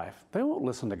way of life. They won't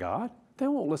listen to God. They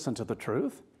won't listen to the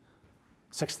truth.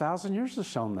 6,000 years has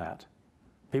shown that.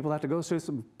 People have to go through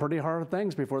some pretty hard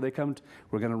things before they come to,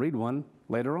 we're going to read one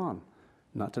later on.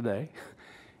 Not today.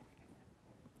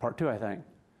 Part 2, I think.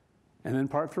 And then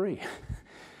part 3.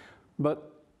 But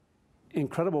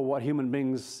incredible what human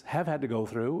beings have had to go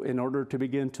through in order to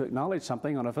begin to acknowledge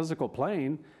something on a physical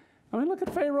plane. I mean, look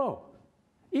at Pharaoh.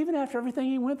 Even after everything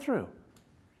he went through,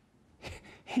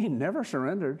 he never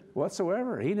surrendered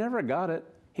whatsoever. He never got it.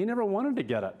 He never wanted to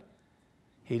get it.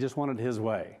 He just wanted his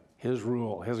way, his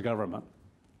rule, his government.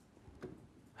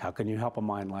 How can you help a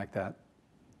mind like that?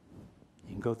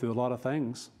 You can go through a lot of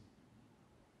things.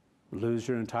 Lose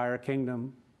your entire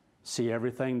kingdom, see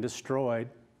everything destroyed,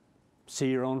 see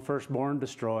your own firstborn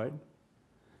destroyed,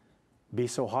 be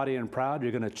so haughty and proud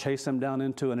you're going to chase them down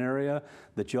into an area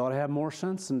that you ought to have more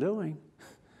sense in doing.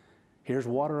 Here's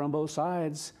water on both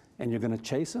sides, and you're going to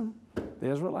chase them,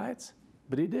 the Israelites.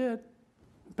 But he did.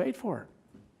 He paid for it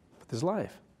with his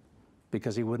life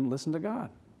because he wouldn't listen to God.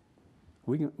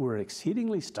 We're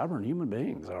exceedingly stubborn, human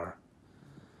beings are.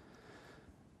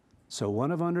 So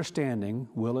one of understanding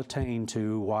will attain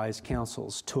to wise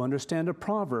counsels, to understand a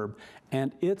proverb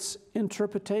and its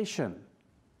interpretation,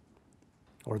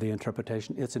 or the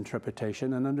interpretation, its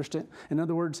interpretation, and understand. In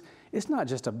other words, it's not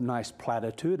just a nice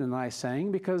platitude, a nice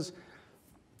saying, because,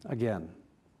 again,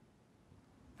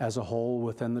 as a whole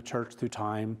within the church through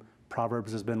time,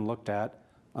 Proverbs has been looked at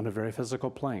on a very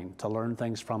physical plane, to learn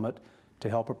things from it, to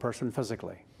help a person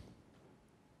physically.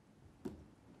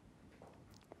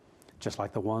 Just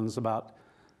like the ones about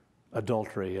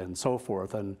adultery and so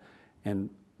forth, and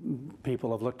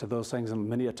people have looked at those things and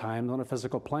many a time on a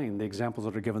physical plane, the examples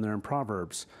that are given there in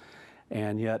Proverbs.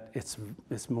 And yet it's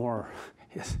more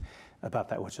about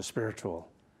that which is spiritual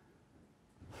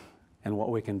and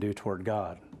what we can do toward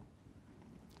God.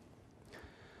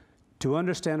 To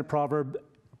understand a proverb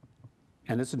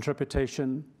and its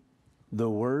interpretation, the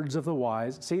words of the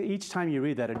wise. See, each time you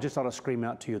read that, it just ought to scream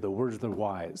out to you, the words of the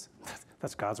wise.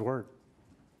 That's God's word.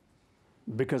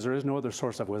 because there is no other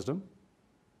source of wisdom.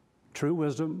 True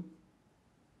wisdom,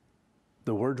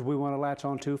 the words we want to latch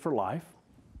onto for life,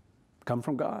 come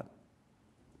from God.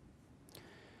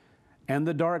 And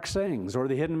the dark sayings, or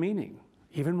the hidden meaning,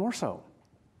 even more so.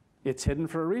 It's hidden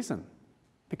for a reason,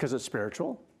 because it's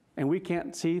spiritual, and we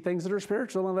can't see things that are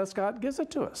spiritual unless God gives it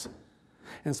to us.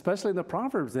 And especially in the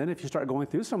Proverbs then, if you start going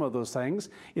through some of those things,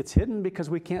 it's hidden because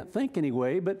we can't think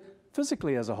anyway, but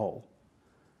physically as a whole,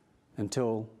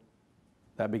 until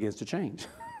that begins to change.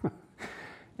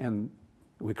 And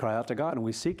we cry out to God, and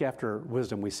we seek after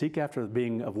wisdom. We seek after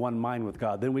being of one mind with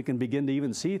God. Then we can begin to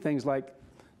even see things like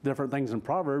different things in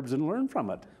Proverbs and learn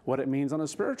from it, what it means on a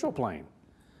spiritual plane.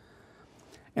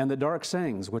 And the dark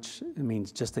sayings, which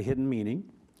means just the hidden meaning,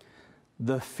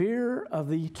 the fear of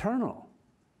the eternal.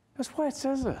 That's why it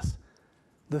says this.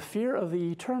 The fear of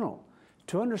the eternal.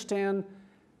 To understand,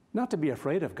 not to be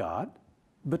afraid of God,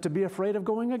 but to be afraid of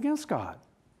going against God.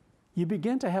 You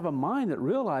begin to have a mind that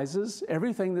realizes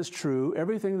everything that's true,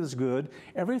 everything that's good,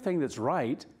 everything that's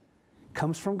right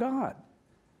comes from God.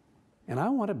 And I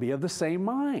want to be of the same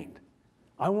mind.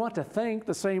 I want to think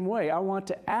the same way. I want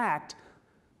to act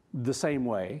the same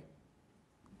way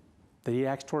that He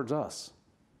acts towards us.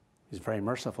 He's very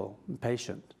merciful,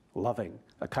 patient, loving,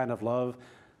 a kind of love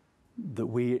that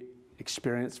we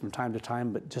experience from time to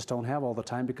time but just don't have all the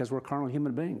time because we're carnal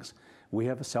human beings. We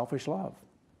have a selfish love,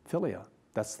 philia.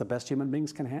 That's the best human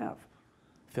beings can have,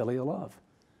 filial love.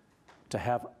 To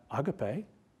have agape,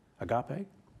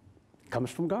 comes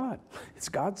from God. It's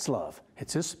God's love.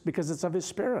 It's just because it's of His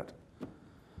Spirit.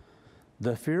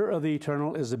 The fear of the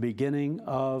eternal is the beginning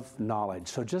of knowledge.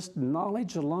 So just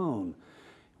knowledge alone.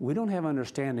 We don't have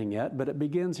understanding yet, but it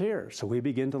begins here. So we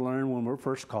begin to learn when we're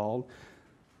first called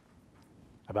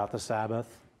about the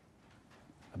Sabbath,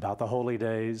 about the holy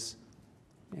days,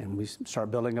 and we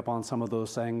start building upon some of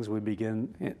those things. We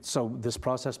begin, so this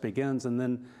process begins, and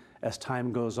then as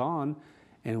time goes on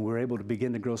and we're able to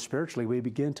begin to grow spiritually, we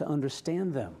begin to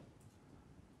understand them.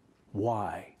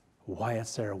 Why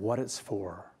it's there, what it's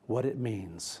for, what it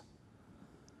means.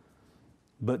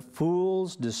 But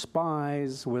fools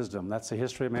despise wisdom. That's the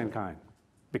history of mankind,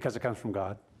 because it comes from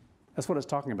God. That's what it's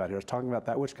talking about here. It's talking about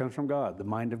that which comes from God, the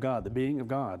mind of God, the being of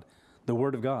God, the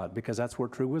Word of God, because that's where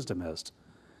true wisdom is.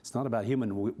 It's not about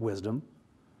human wisdom,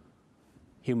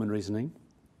 human reasoning.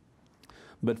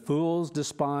 But fools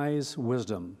despise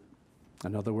wisdom.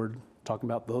 Another word talking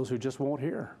about those who just won't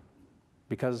hear.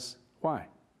 Because why?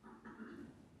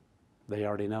 They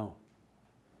already know.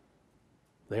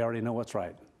 They already know what's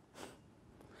right.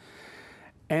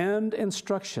 And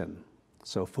instruction.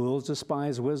 So fools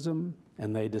despise wisdom,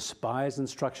 and they despise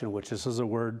instruction, which is a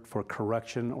word for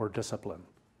correction or discipline.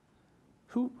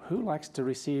 Who likes to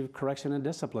receive correction and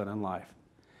discipline in life?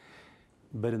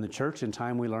 But in the church, in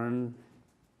time, we learn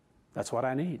that's what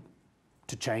I need.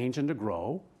 To change and to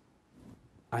grow,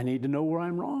 I need to know where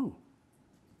I'm wrong.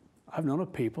 I've known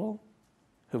of people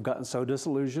who've gotten so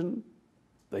disillusioned,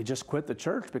 they just quit the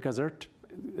church because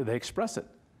they express it.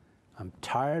 I'm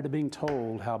tired of being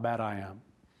told how bad I am,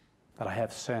 that I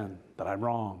have sin, that I'm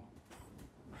wrong.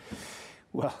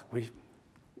 Well,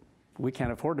 we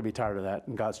can't afford to be tired of that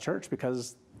in God's church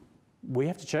because we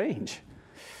have to change.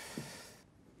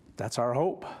 That's our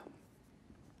hope,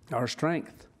 our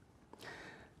strength.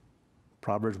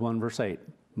 Proverbs 1 verse 8,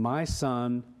 my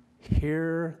son,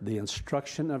 hear the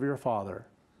instruction of your father.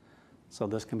 So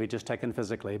this can be just taken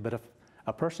physically, but if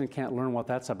a person can't learn what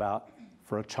that's about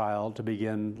for a child to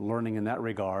begin learning in that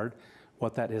regard,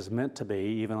 what that is meant to be,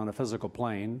 even on a physical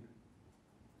plane,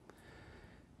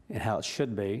 and how it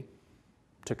should be,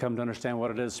 to come to understand what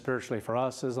it is spiritually for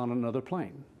us is on another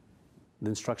plane. The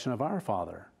instruction of our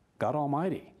Father, God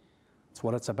Almighty. That's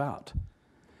what it's about.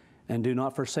 And do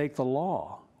not forsake the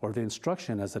law, or the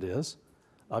instruction as it is,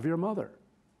 of your mother.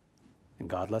 And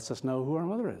God lets us know who our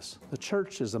mother is. The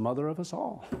church is the mother of us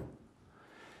all.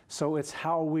 So it's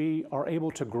how we are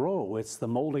able to grow. It's the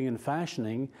molding and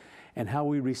fashioning and how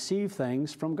we receive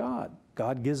things from God.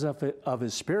 God gives of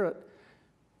His Spirit,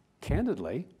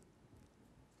 candidly,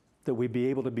 that we be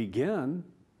able to begin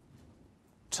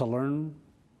to learn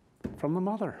from the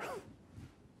mother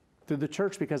through the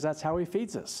church, because that's how He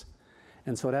feeds us.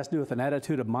 And so it has to do with an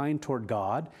attitude of mind toward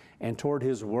God and toward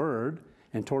His Word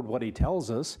and toward what He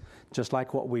tells us, just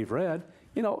like what we've read.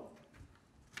 You know,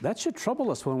 that should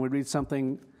trouble us when we read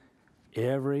something,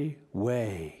 every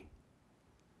way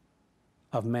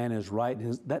of man is right.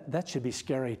 That should be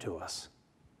scary to us.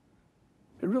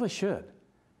 It really should.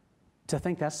 To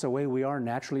think that's the way we are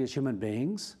naturally as human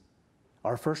beings,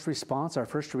 our first response, our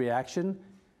first reaction,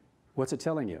 what's it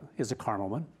telling you? Is a carnal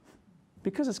one.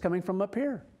 Because it's coming from up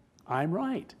here. I'm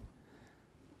right.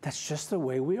 That's just the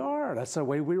way we are. That's the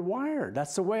way we're wired.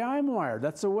 That's the way I'm wired.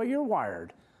 That's the way you're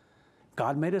wired.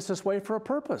 God made us this way for a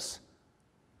purpose,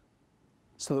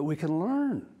 so that we can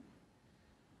learn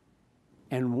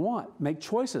and make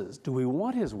choices. Do we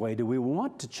want His way? Do we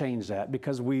want to change that?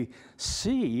 Because we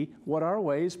see what our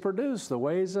ways produce, the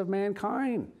ways of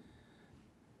mankind.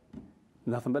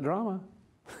 Nothing but drama.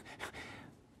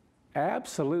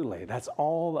 Absolutely. That's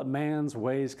all that man's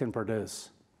ways can produce.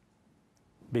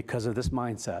 Because of this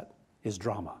mindset is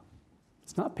drama.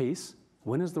 It's not peace.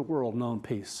 When has the world known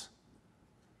peace?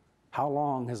 How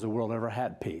long has the world ever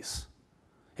had peace?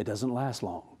 It doesn't last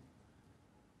long.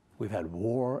 We've had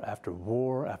war after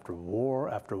war after war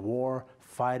after war,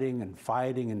 fighting and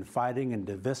fighting and fighting and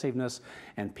divisiveness,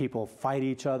 and people fight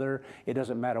each other. It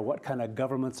doesn't matter what kind of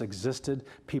governments existed.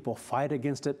 People fight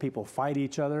against it. People fight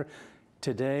each other.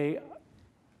 Today,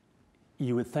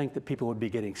 you would think that people would be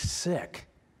getting sick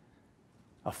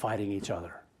of fighting each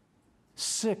other.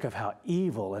 Sick of how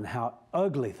evil and how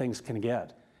ugly things can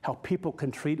get, how people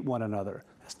can treat one another.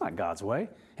 That's not God's way.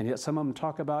 And yet some of them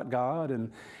talk about God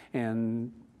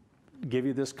and give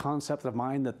you this concept of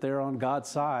mind that they're on God's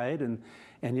side and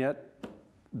yet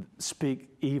speak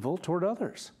evil toward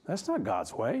others. That's not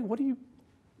God's way.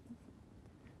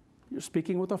 You're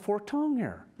speaking with a forked tongue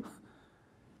here.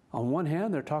 On one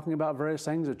hand, they're talking about various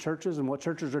things at churches and what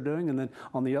churches are doing, and then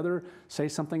on the other, say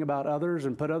something about others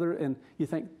and and you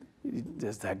think,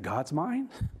 is that God's mind?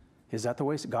 Is that the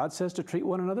way God says to treat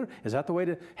one another? Is that the way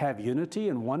to have unity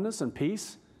and oneness and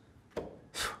peace?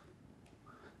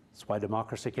 That's why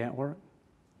democracy can't work.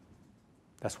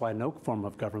 That's why no form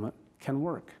of government can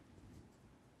work.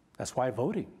 That's why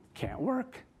voting can't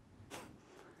work.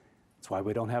 That's why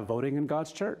we don't have voting in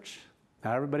God's church.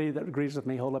 Now, everybody that agrees with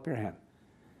me, hold up your hand.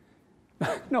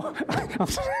 No,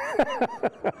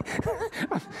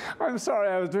 I'm sorry,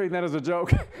 I was doing that as a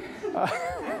joke.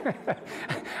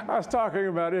 I was talking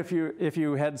about if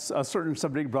you had a certain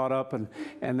subject brought up and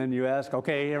then you ask,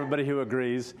 okay, everybody who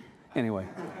agrees. Anyway,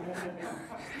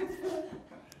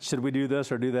 should we do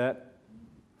this or do that?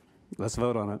 Let's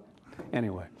vote on it.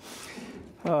 Anyway.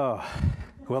 Oh,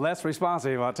 well, that's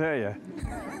responsive, I'll tell you.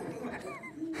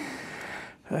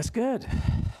 That's good.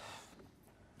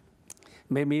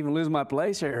 Made me even lose my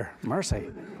place here. Mercy.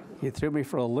 You threw me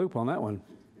for a loop on that one.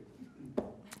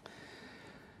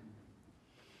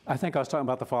 I think I was talking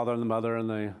about the father and the mother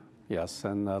and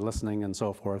listening and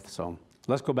so forth. So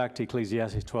let's go back to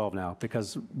Ecclesiastes 12 now,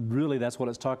 because really that's what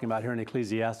it's talking about here in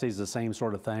Ecclesiastes, the same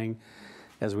sort of thing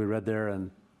as we read there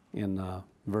in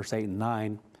verse 8 and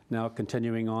 9. Now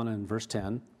continuing on in verse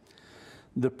 10.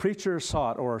 The preacher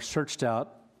sought or searched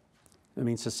out, it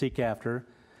means to seek after,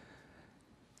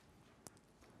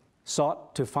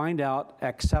 sought to find out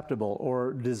acceptable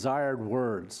or desired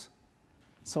words.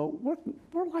 So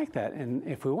we're like that. And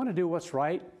if we want to do what's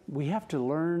right, we have to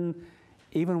learn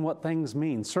even what things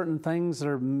mean. Certain things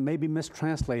are maybe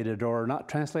mistranslated or not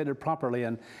translated properly.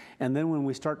 And then when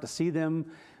we start to see them,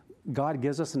 God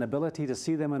gives us an ability to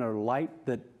see them in a light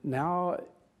that now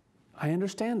I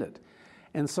understand it.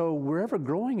 And so we're ever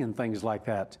growing in things like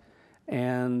that.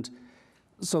 And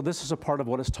so this is a part of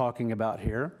what it's talking about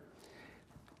here.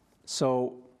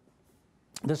 So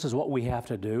this is what we have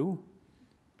to do.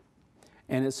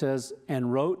 And it says,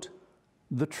 and wrote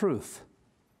the truth.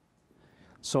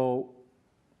 So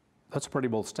that's a pretty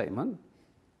bold statement.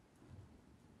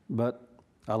 But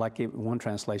I like one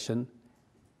translation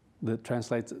that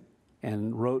translates it,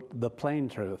 and wrote the plain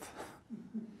truth.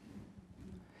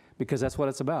 Because that's what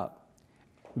it's about.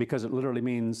 Because it literally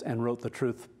means, and wrote the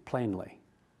truth plainly.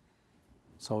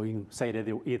 So you can say it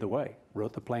either way.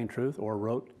 Wrote the plain truth or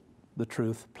wrote the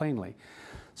truth plainly.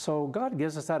 So God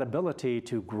gives us that ability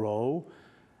to grow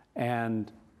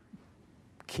and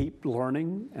keep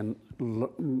learning and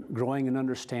growing in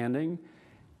understanding.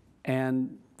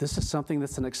 And this is something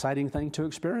that's an exciting thing to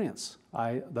experience.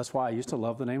 That's why I used to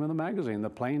love the name of the magazine, The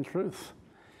Plain Truth,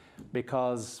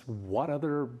 because what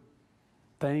other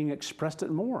thing expressed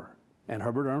it more? And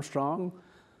Herbert Armstrong,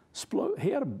 he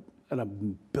had an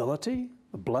ability,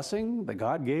 a blessing that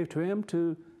God gave to him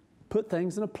to put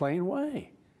things in a plain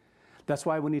way. That's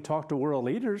why when he talked to world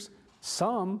leaders,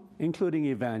 some, including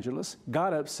evangelists,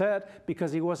 got upset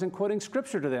because he wasn't quoting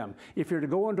Scripture to them. If you're to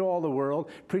go into all the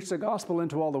world, preach the gospel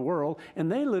into all the world,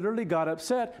 and they literally got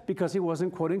upset because he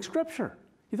wasn't quoting Scripture.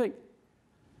 You think,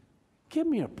 give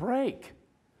me a break.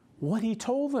 What he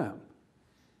told them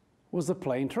was the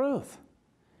plain truth.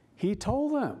 He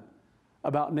told them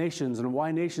about nations and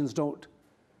why nations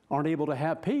aren't able to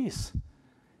have peace.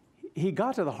 He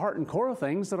got to the heart and core of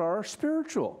things that are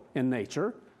spiritual in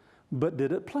nature, but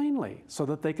did it plainly so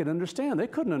that they could understand. They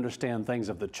couldn't understand things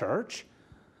of the church.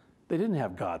 They didn't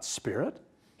have God's Spirit.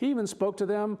 He even spoke to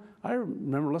them. I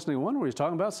remember listening to one where he was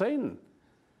talking about Satan.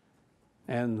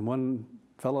 And one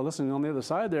fellow listening on the other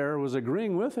side there was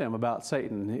agreeing with him about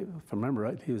Satan. If I remember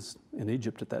right, he was in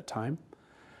Egypt at that time.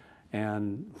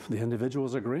 And the individual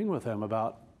was agreeing with him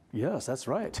about, yes, that's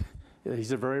right.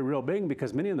 He's a very real being,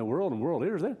 because many in the world and world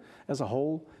leaders, as a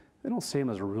whole, they don't see him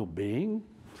as a real being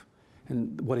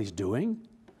and what he's doing.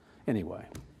 Anyway,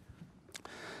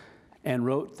 and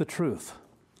wrote the truth,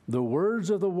 the words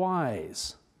of the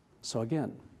wise. So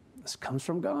again, this comes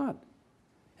from God.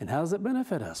 And how does it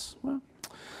benefit us? Well,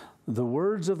 the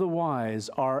words of the wise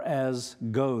are as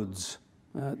goads.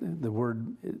 The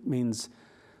word, it means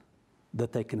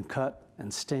that they can cut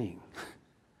and sting.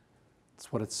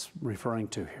 That's what it's referring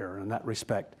to here in that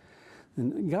respect.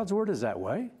 And God's word is that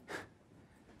way.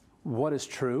 What is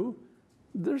true?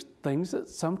 There's things that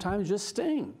sometimes just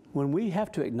sting. When we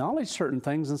have to acknowledge certain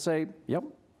things and say, yep,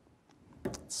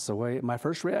 it's the way, my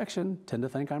first reaction, tend to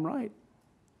think I'm right.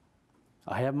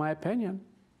 I have my opinion.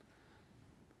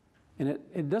 And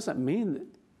it doesn't mean that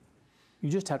you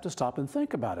just have to stop and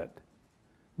think about it.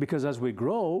 Because as we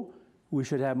grow, we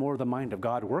should have more of the mind of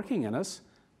God working in us,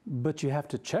 but you have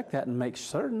to check that and make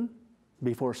certain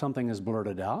before something is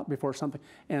blurted out,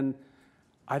 and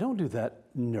I don't do that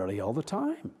nearly all the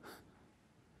time.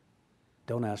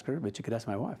 Don't ask her, but you could ask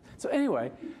my wife. So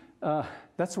anyway,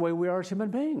 that's the way we are as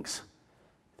human beings.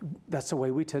 That's the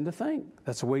way we tend to think.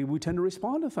 That's the way we tend to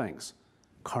respond to things.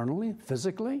 Carnally,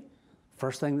 physically,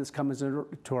 first thing that's coming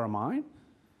into our mind,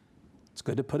 it's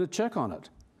good to put a check on it.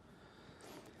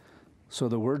 So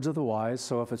the words of the wise,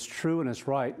 so if it's true and it's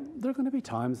right, there are going to be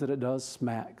times that it does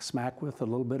smack with a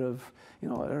little bit of, it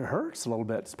hurts a little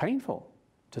bit. It's painful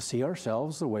to see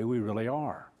ourselves the way we really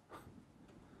are.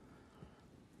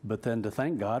 But then to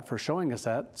thank God for showing us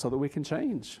that so that we can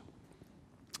change.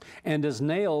 And as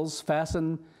nails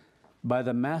fastened by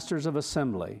the masters of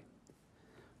assembly,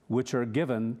 which are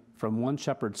given from one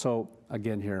shepherd. So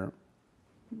again here,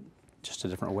 just a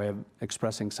different way of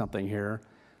expressing something here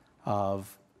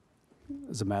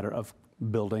as a matter of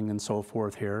building and so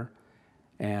forth here,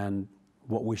 and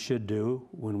what we should do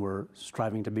when we're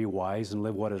striving to be wise and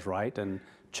live what is right and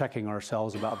checking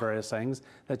ourselves about various things.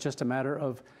 That's just a matter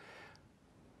of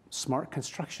smart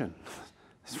construction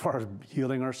as far as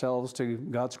yielding ourselves to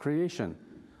God's creation,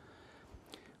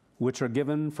 which are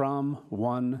given from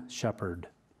one shepherd.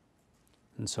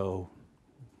 And so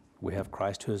we have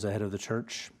Christ who is the head of the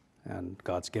church, and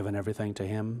God's given everything to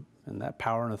him and that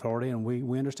power and authority, and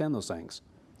we understand those things.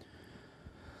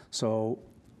 So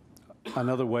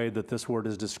another way that this word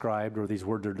is described, or these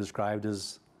words are described,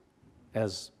 is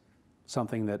as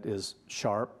something that is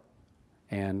sharp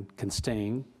and can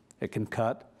sting, it can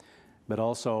cut, but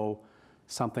also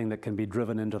something that can be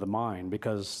driven into the mind,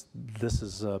 because this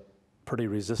is a pretty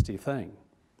resistive thing.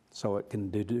 So it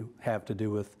can have to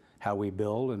do with how we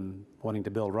build and wanting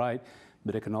to build right,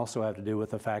 but it can also have to do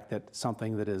with the fact that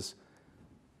something that is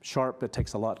sharp, it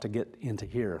takes a lot to get into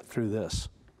here through this.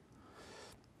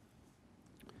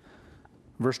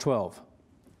 Verse 12.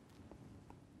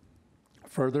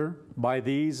 Further, by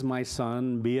these, my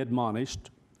son, be admonished,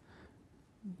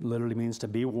 literally means to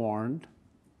be warned,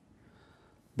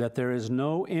 that there is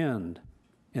no end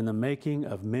in the making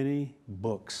of many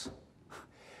books.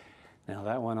 Now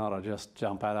that one ought to just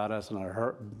jump out at us in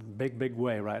a big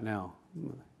way right now.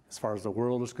 As far as the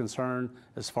world is concerned,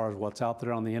 as far as what's out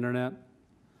there on the internet.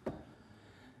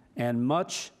 And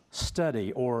much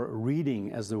study, or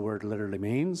reading as the word literally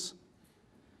means,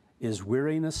 is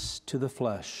weariness to the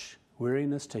flesh,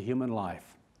 weariness to human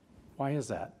life. Why is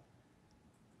that?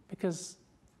 Because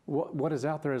what is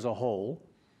out there as a whole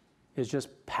is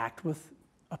just packed with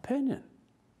opinion.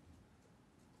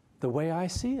 The way I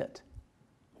see it,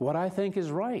 what I think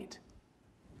is right.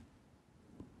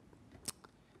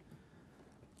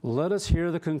 Let us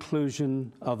hear the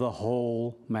conclusion of the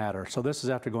whole matter. So this is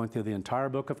after going through the entire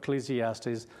book of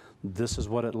Ecclesiastes. This is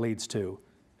what it leads to.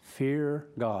 Fear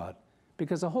God.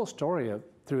 Because the whole story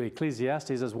through Ecclesiastes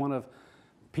is one of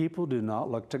people do not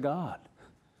look to God.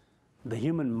 The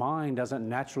human mind doesn't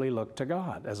naturally look to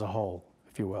God as a whole,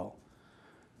 if you will.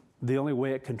 The only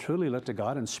way it can truly look to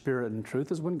God in spirit and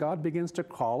truth is when God begins to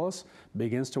call us,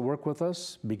 begins to work with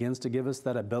us, begins to give us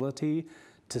that ability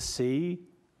to see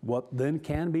what then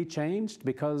can be changed,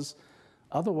 because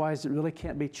otherwise it really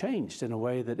can't be changed in a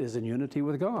way that is in unity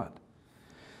with God.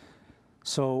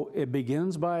 So it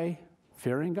begins by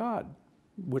fearing God,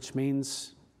 which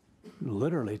means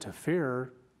literally to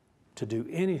fear, to do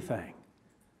anything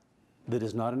that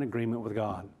is not in agreement with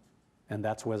God, and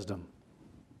that's wisdom.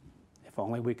 If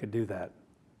only we could do that.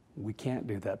 We can't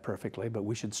do that perfectly, but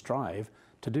we should strive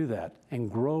to do that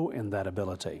and grow in that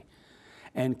ability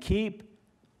and keep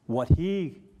what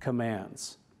He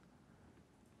commands,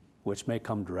 which may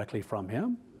come directly from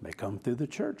Him, may come through the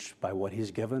church by what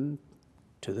He's given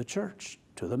to the church,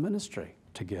 to the ministry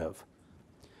to give.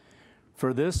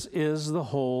 For this is the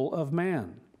whole of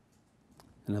man.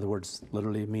 In other words,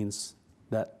 literally means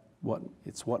that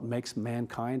it's what makes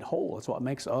mankind whole. It's what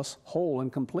makes us whole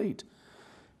and complete.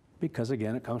 Because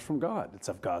again, it comes from God. It's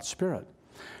of God's Spirit.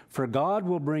 For God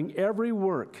will bring every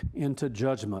work into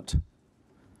judgment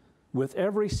with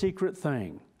every secret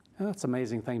thing. And that's an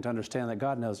amazing thing to understand, that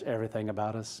God knows everything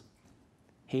about us.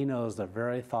 He knows the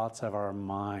very thoughts of our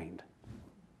mind.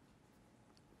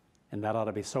 And that ought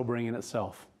to be sobering in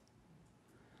itself,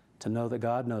 to know that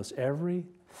God knows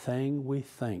everything we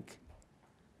think.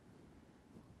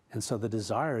 And so the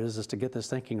desire is to get this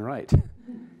thinking right,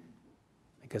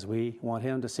 because we want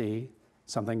Him to see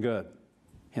something good,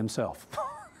 Himself,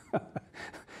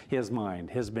 His mind,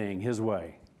 His being, His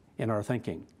way in our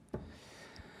thinking.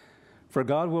 For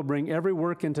God will bring every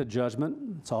work into judgment.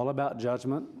 It's all about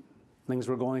judgment. Things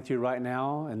we're going through right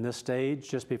now in this stage,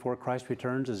 just before Christ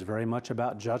returns, is very much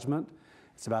about judgment.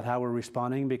 It's about how we're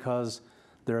responding, because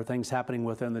there are things happening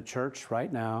within the church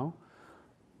right now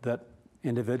that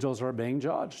individuals are being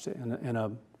judged in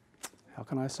a, how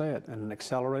can I say it, in an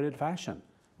accelerated fashion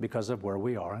because of where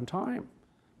we are in time,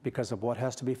 because of what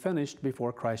has to be finished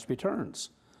before Christ returns.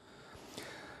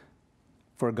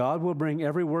 For God will bring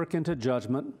every work into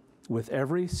judgment with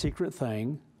every secret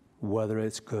thing, whether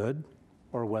it's good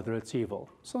or whether it's evil.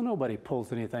 So nobody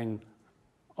pulls anything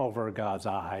over God's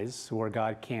eyes where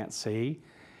God can't see.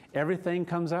 Everything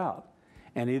comes out.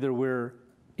 And either we're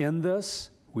in this,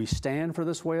 we stand for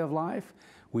this way of life,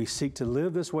 we seek to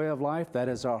live this way of life, that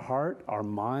is our heart, our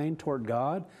mind toward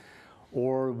God,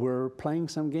 or we're playing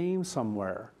some game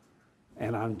somewhere.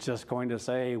 And I'm just going to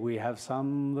say we have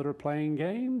some that are playing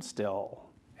games still,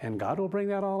 and God will bring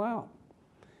that all out,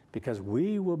 because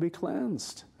we will be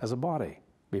cleansed as a body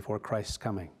before Christ's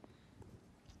coming.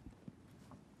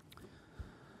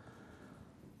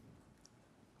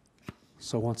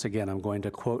 So once again, I'm going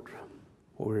to quote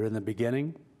what we were in the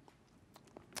beginning.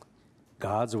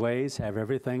 God's ways have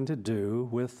everything to do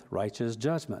with righteous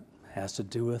judgment. It has to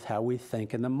do with how we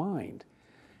think in the mind.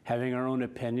 Having our own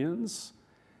opinions,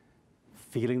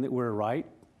 feeling that we're right,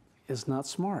 is not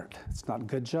smart. It's not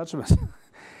good judgment.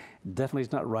 Definitely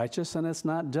it's not righteous, and it's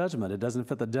not judgment. It doesn't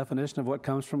fit the definition of what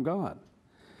comes from God.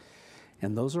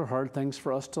 And those are hard things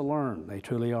for us to learn. They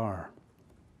truly are.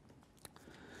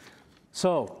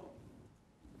 So,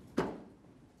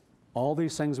 all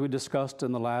these things we discussed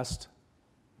in the last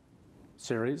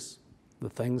series, the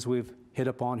things we've hit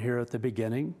upon here at the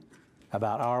beginning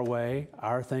about our way,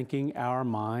 our thinking, our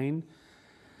mind,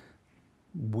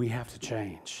 we have to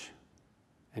change.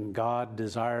 And God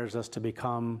desires us to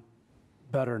become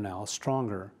better now,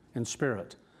 stronger in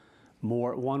spirit,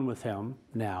 more at one with Him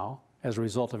now as a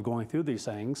result of going through these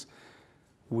things.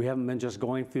 We haven't been just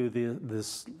going through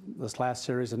this last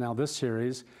series and now this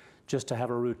series just to have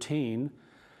a routine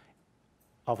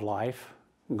of life,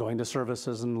 going to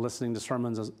services and listening to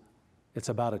sermons. It's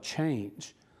about a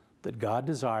change that God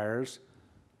desires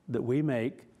that we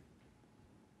make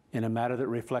in a matter that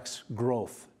reflects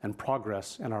growth and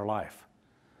progress in our life.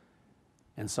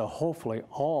 And so hopefully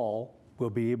all will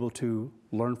be able to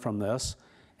learn from this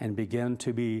and begin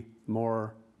to be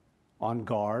more on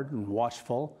guard and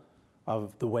watchful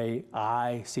of the way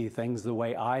I see things, the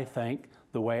way I think,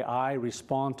 the way I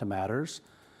respond to matters,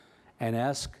 and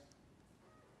ask,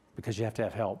 because you have to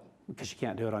have help, because you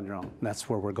can't do it on your own. And that's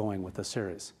where we're going with this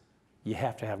series. You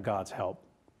have to have God's help.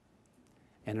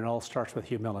 And it all starts with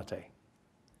humility.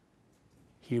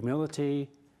 Humility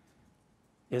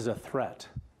is a threat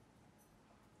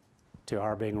to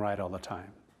our being right all the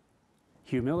time.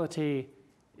 Humility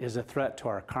is a threat to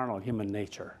our carnal human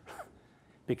nature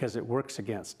because it works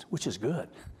against, which is good,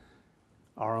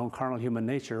 our own carnal human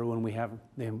nature when we have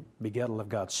the begettal of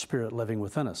God's Spirit living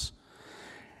within us.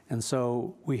 And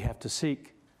so we have to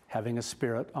seek having a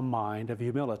spirit, a mind of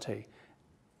humility.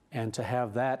 And to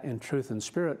have that in truth and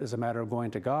spirit is a matter of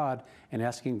going to God and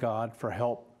asking God for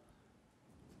help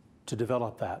to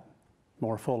develop that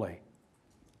more fully.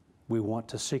 We want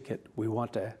to seek it. We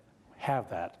want to have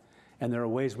that. And there are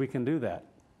ways we can do that.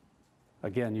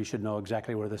 Again, you should know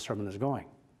exactly where this sermon is going,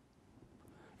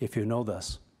 if you know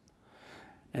this.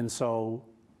 And so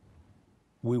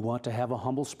we want to have a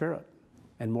humble spirit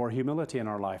and more humility in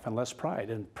our life and less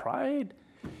pride. And pride,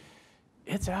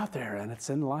 it's out there and it's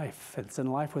in life. It's in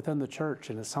life within the church,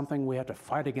 and it's something we have to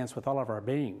fight against with all of our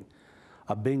being,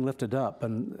 of being lifted up.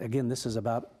 And again, this is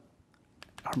about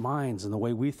our minds and the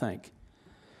way we think.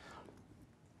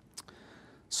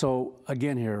 So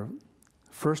again here,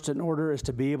 first in order is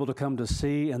to be able to come to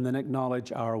see and then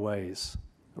acknowledge our ways.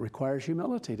 It requires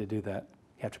humility to do that.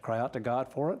 You have to cry out to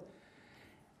God for it.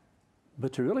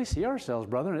 But to really see ourselves,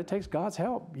 brethren, it takes God's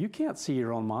help. You can't see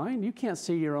your own mind. You can't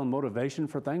see your own motivation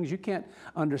for things. You can't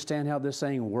understand how this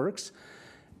thing works.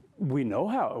 We know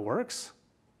how it works.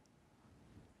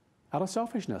 Out of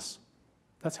selfishness.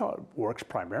 That's how it works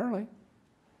primarily,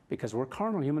 because we're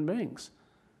carnal human beings.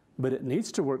 But it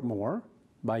needs to work more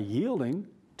by yielding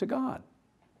to God,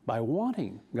 by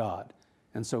wanting God.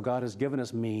 And so God has given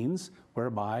us means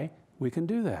whereby we can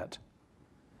do that.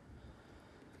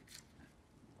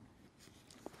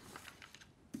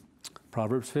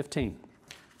 Proverbs 15.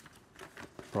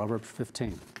 Proverbs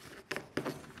 15.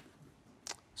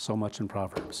 So much in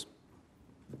Proverbs.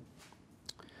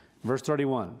 Verse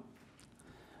 31.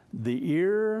 The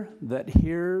ear that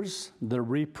hears the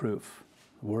reproof,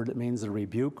 the word that means the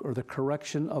rebuke or the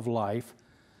correction of life,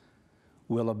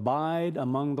 will abide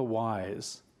among the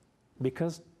wise.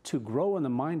 Because to grow in the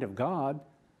mind of God,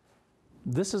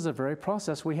 this is a very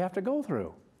process we have to go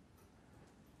through.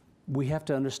 We have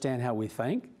to understand how we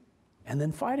think and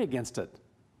then fight against it.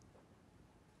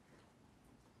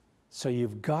 So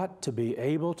you've got to be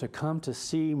able to come to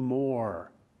see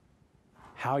more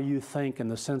how you think in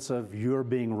the sense of your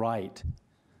being right,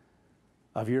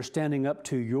 of your standing up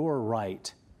to your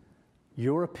right,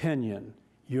 your opinion,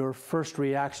 your first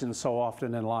reaction so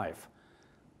often in life.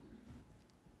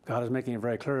 God is making it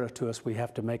very clear to us we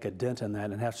have to make a dent in that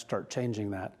and have to start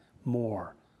changing that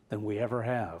more than we ever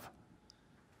have.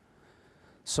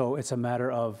 So it's a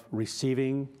matter of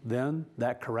receiving then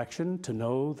that correction to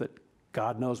know that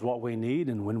God knows what we need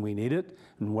and when we need it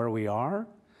and where we are.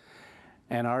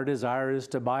 And our desire is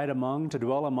to abide among, to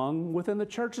dwell among within the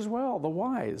church as well, the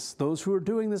wise, those who are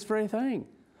doing this very thing,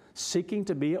 seeking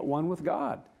to be at one with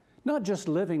God. Not just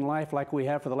living life like we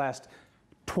have for the last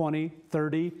 20,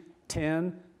 30,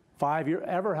 10, 5 years,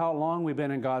 ever how long we've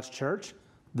been in God's church.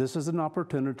 This is an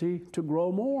opportunity to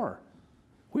grow more.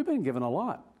 We've been given a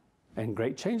lot, and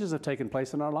great changes have taken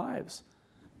place in our lives.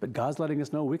 But God's letting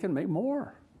us know we can make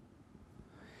more.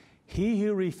 He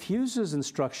who refuses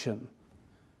instruction,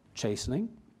 chastening,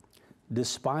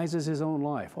 despises his own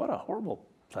life. What a horrible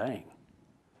thing.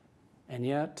 And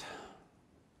yet,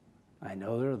 I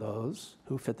know there are those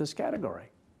who fit this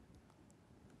category.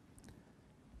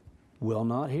 Will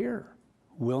not hear,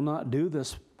 will not do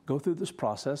this, go through this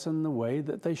process in the way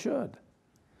that they should.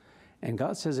 And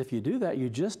God says if you do that, you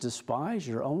just despise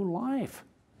your own life.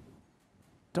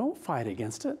 Don't fight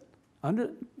against it.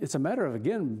 It's a matter of,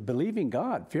 again, believing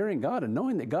God, fearing God, and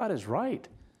knowing that God is right.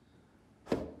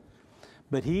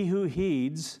 But he who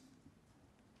heeds,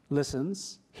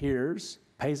 listens, hears,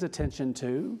 pays attention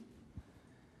to,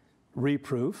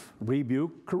 reproof,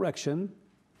 rebuke, correction,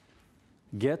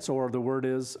 gets, or the word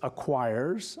is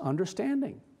acquires,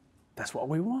 understanding. That's what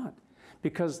we want.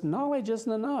 Because knowledge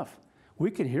isn't enough. We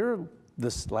can hear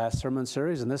this last sermon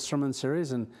series and this sermon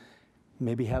series and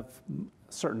maybe have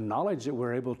certain knowledge that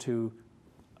we're able to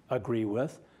agree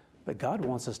with, but God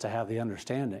wants us to have the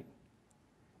understanding.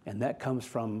 And that comes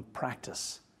from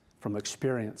practice, from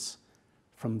experience,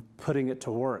 from putting it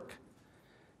to work.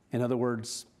 In other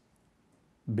words,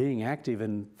 being active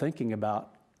in thinking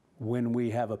about when we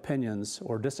have opinions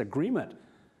or disagreement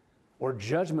or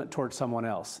judgment towards someone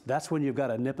else. That's when you've got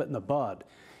to nip it in the bud.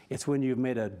 It's when you've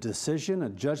made a decision, a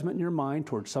judgment in your mind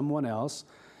towards someone else.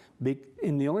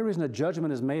 And the only reason a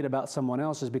judgment is made about someone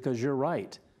else is because you're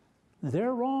right.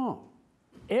 They're wrong.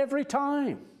 Every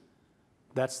time.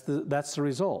 That's the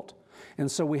result.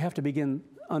 And so we have to begin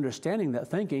understanding that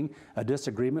thinking, a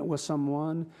disagreement with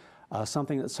someone,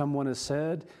 something that someone has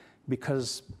said,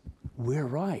 because we're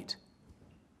right.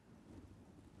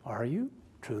 Are you,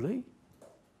 truly?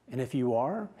 And if you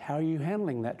are, how are you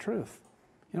handling that truth?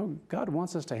 You know, God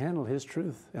wants us to handle His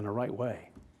truth in a right way.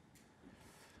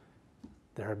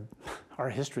 Our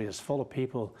history is full of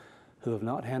people who have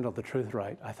not handled the truth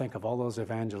right. I think of all those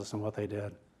evangelists and what they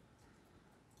did.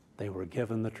 They were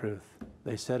given the truth.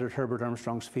 They sat at Herbert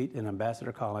Armstrong's feet in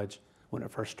Ambassador College when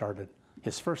it first started,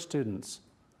 his first students.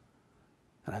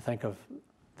 And I think of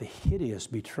the hideous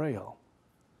betrayal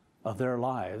of their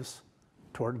lives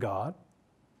toward God,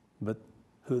 but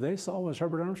who they saw was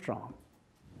Herbert Armstrong.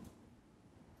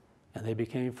 And they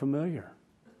became familiar.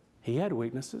 He had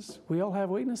weaknesses. We all have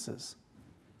weaknesses.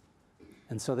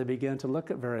 And so they began to look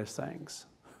at various things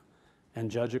and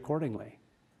judge accordingly.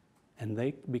 And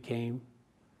they came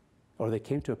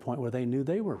to a point where they knew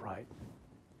they were right.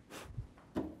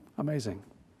 Amazing.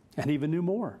 And even knew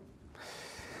more.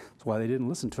 That's why they didn't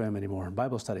listen to him anymore in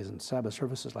Bible studies and Sabbath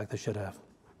services like they should have.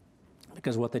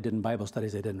 Because what they did in Bible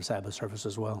studies, they did in Sabbath service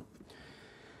as well.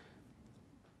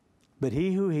 But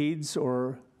he who heeds,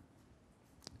 or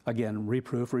again,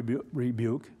 reproof,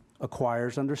 rebuke,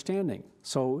 acquires understanding.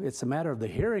 So it's a matter of the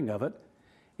hearing of it.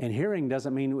 And hearing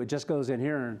doesn't mean it just goes in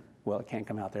here and, well, it can't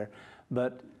come out there.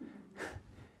 But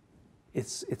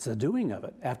it's a doing of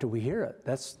it after we hear it.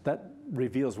 That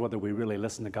reveals whether we really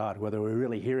listen to God, whether we're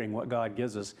really hearing what God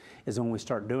gives us is when we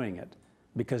start doing it.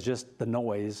 Because just the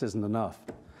noise isn't enough.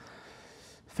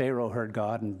 Pharaoh heard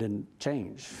God and didn't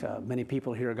change. Many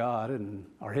people hear God, and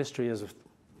our history is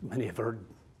many have heard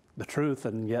the truth,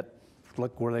 and yet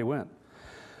look where they went.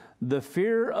 The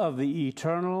fear of the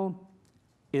eternal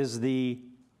is the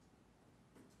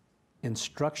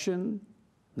instruction,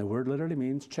 the word literally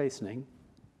means chastening,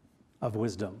 of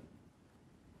wisdom.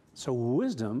 So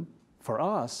wisdom, for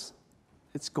us,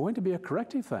 it's going to be a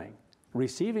corrective thing.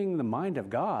 Receiving the mind of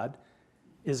God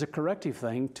is a corrective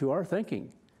thing to our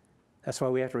thinking. That's why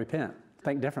we have to repent,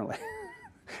 think differently.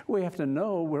 We have to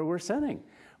know where we're sinning.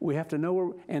 We have to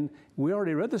know and we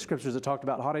already read the scriptures that talked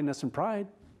about haughtiness and pride,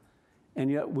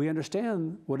 and yet we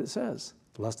understand what it says.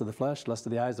 The lust of the flesh, lust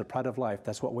of the eyes, the pride of life.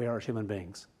 That's what we are as human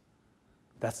beings.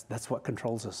 That's what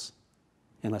controls us,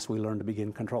 unless we learn to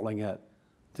begin controlling it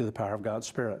through the power of God's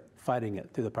Spirit, fighting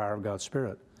it through the power of God's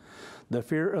Spirit. The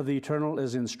fear of the eternal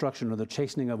is instruction, or the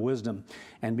chastening of wisdom,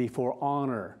 and before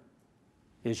honor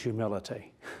is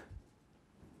humility.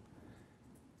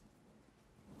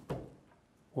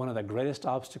 One of the greatest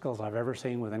obstacles I've ever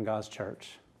seen within God's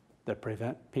church that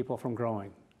prevent people from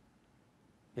growing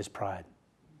is pride,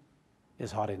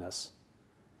 is haughtiness.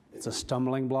 It's a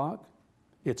stumbling block.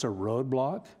 It's a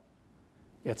roadblock.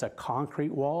 It's a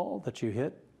concrete wall that you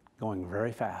hit going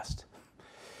very fast.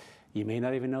 You may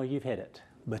not even know you've hit it,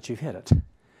 but you've hit it.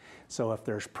 So if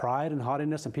there's pride and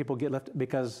haughtiness and people get left,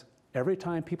 because every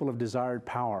time people have desired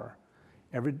power,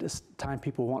 every time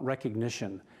people want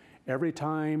recognition, every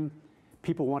time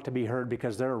people want to be heard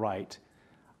because they're right.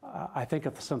 I think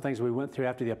of some things we went through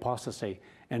after the apostasy,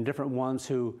 and different ones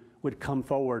who would come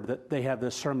forward that they have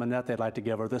this sermon that they'd like to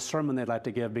give, or this sermon they'd like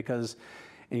to give, because,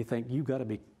 and you think, you've got to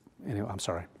be, anyway, I'm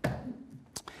sorry.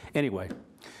 Anyway,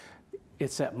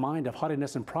 it's that mind of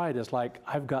haughtiness and pride is like,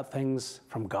 I've got things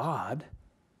from God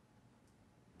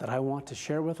that I want to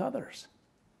share with others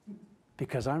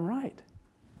because I'm right.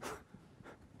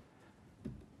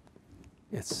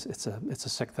 It's a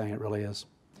sick thing, it really is.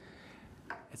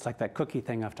 It's like that cookie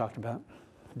thing I've talked about.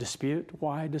 Dispute,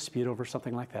 why dispute over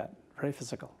something like that? Very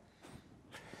physical.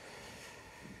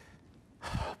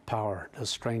 Power does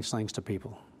strange things to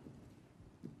people.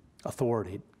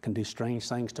 Authority can do strange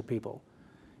things to people.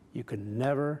 You can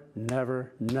never,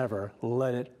 never, never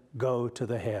let it go to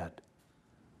the head.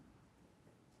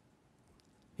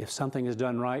 If something is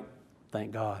done right,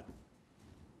 thank God.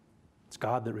 It's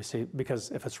God that receives,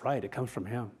 because if it's right, it comes from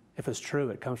Him. If it's true,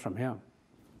 it comes from Him.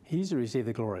 He's to receive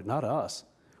the glory, not us.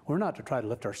 We're not to try to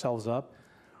lift ourselves up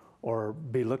or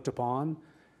be looked upon.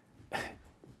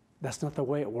 That's not the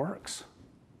way it works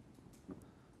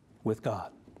with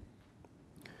God.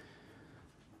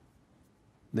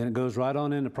 Then it goes right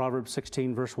on into Proverbs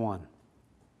 16, verse 1.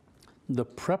 The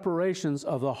preparations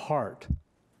of the heart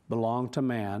belong to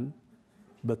man,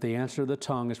 but the answer of the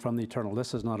tongue is from the eternal.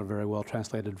 This is not a very well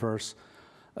translated verse.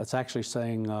 It's actually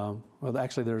saying, well,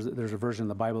 actually there's a version in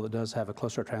the Bible that does have a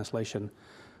closer translation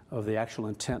of the actual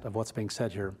intent of what's being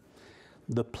said here.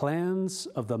 The plans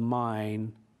of the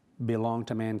mind belong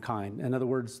to mankind. In other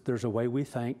words, there's a way we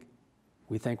think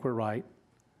we're right.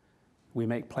 We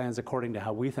make plans according to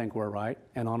how we think we're right,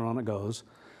 and on it goes.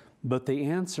 But the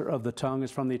answer of the tongue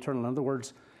is from the eternal. In other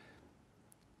words,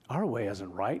 our way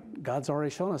isn't right. God's already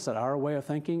shown us that our way of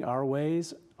thinking, our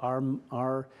ways,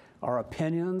 our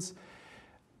opinions,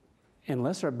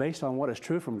 unless they're based on what is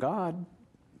true from God,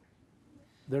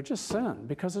 they're just sin,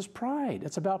 because it's pride.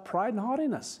 It's about pride and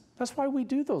haughtiness. That's why we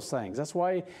do those things. That's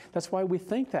why we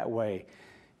think that way.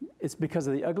 It's because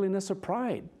of the ugliness of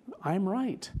pride. I'm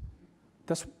right.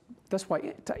 That's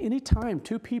why any time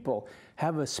two people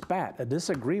have a spat, a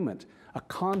disagreement, a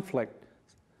conflict,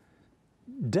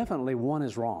 definitely one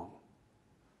is wrong.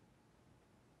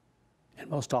 And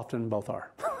most often both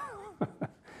are.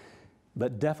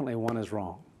 But definitely one is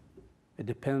wrong. It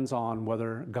depends on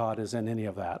whether God is in any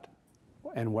of that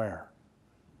and where.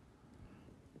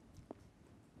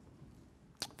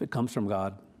 If it comes from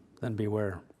God, then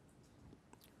beware.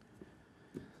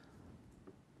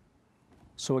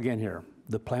 So again here,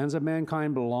 the plans of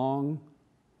mankind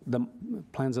the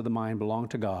plans of the mind belong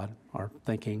to God, our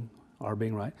thinking, our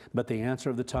being right, but the answer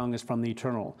of the tongue is from the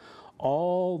eternal.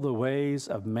 All the ways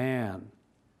of man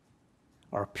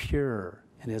are pure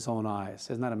in his own eyes.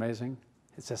 Isn't that amazing?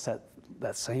 It's just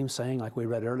that same saying like we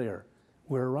read earlier.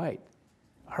 We're right.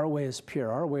 Our way is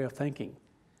pure, our way of thinking.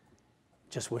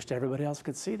 Just wished everybody else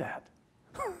could see that.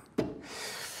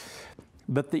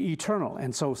 But the eternal,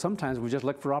 and so sometimes we just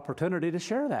look for opportunity to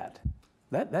share that.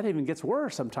 That even gets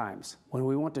worse sometimes when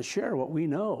we want to share what we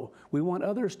know. We want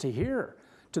others to hear,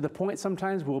 to the point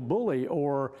sometimes we'll bully,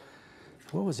 or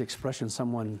what was the expression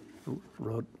someone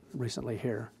wrote recently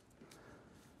here?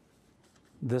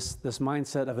 This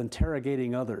mindset of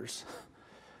interrogating others,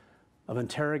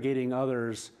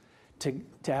 to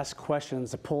ask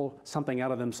questions, to pull something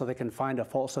out of them so they can find a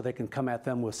fault, so they can come at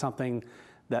them with something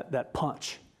that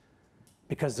punch,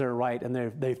 because they're right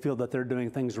and they feel that they're doing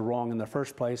things wrong in the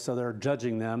first place, so they're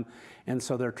judging them, and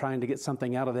so they're trying to get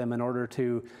something out of them in order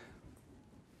to,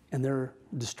 and their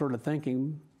distorted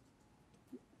thinking,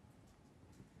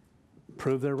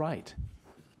 prove they're right,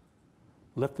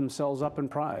 lift themselves up in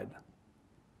pride.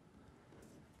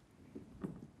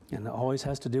 And it always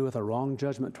has to do with a wrong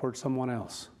judgment towards someone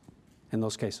else in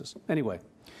those cases. Anyway,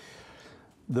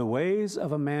 the ways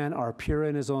of a man are pure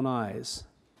in his own eyes,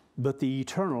 but the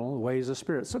eternal ways of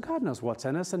spirit. So God knows what's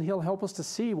in us, and he'll help us to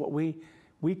see what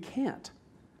we can't.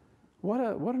 What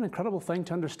an incredible thing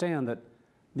to understand, that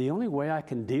the only way I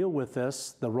can deal with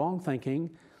this, the wrong thinking,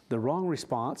 the wrong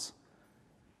response,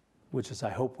 which is I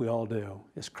hope we all do,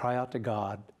 is cry out to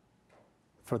God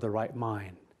for the right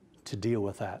mind to deal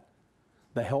with that.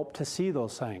 The help to see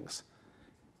those things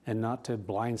and not to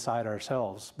blindside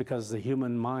ourselves, because the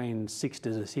human mind seeks to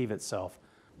deceive itself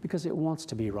because it wants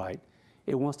to be right.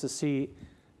 It wants to see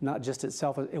not just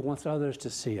itself, it wants others to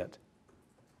see it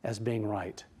as being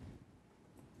right.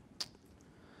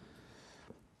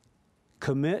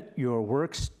 Commit your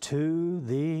works to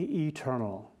the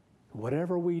eternal.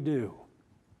 Whatever we do,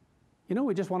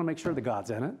 we just want to make sure that God's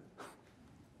in it.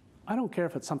 I don't care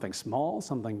if it's something small,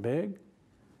 something big.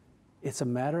 It's a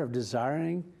matter of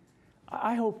desiring.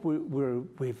 I hope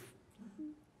we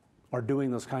are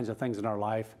doing those kinds of things in our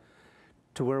life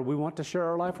to where we want to share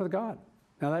our life with God.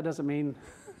 Now, that doesn't mean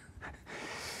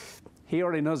he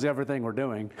already knows everything we're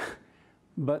doing,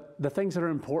 but the things that are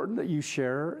important that you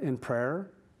share in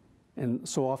prayer, and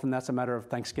so often that's a matter of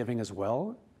thanksgiving as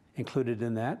well, included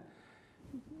in that.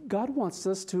 God wants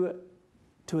us to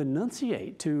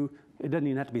enunciate, it doesn't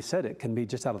even have to be said, it can be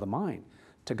just out of the mind,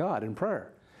 to God in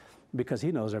prayer, because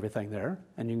he knows everything there,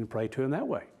 and you can pray to him that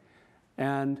way.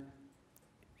 And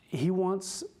he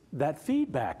wants that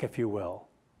feedback, if you will.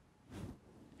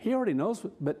 He already knows,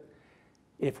 but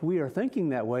if we are thinking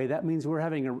that way, that means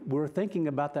we're thinking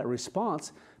about that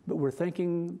response, but we're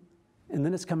thinking, and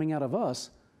then it's coming out of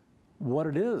us, what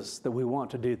it is that we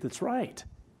want to do that's right.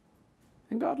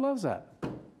 And God loves that.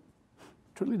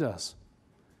 Truly does.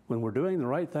 When we're doing the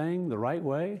right thing, the right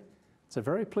way, it's a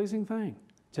very pleasing thing,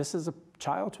 just as a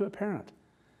child to a parent.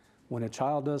 When a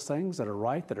child does things that are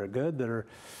right, that are good, that are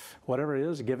whatever it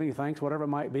is, giving thanks, whatever it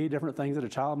might be, different things that a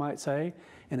child might say,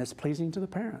 and it's pleasing to the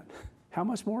parent, how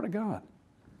much more to God?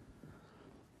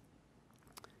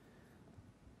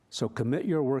 So commit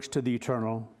your works to the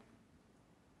eternal,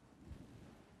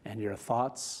 and your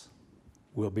thoughts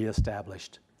will be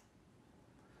established.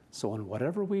 So in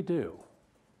whatever we do,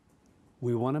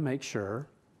 we want to make sure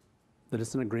that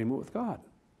it's in agreement with God.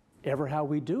 Ever how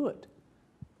we do it,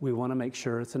 we want to make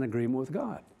sure it's in agreement with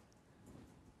God.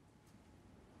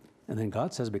 And then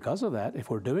God says, because of that, if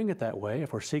we're doing it that way,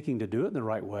 if we're seeking to do it in the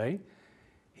right way,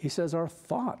 he says our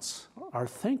thoughts, our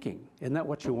thinking, isn't that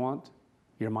what you want?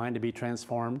 Your mind to be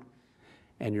transformed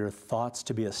and your thoughts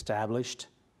to be established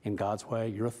in God's way,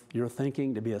 your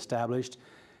thinking to be established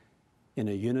in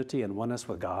a unity and oneness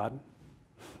with God.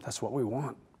 That's what we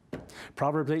want.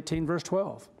 Proverbs 18, verse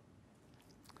 12.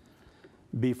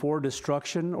 Before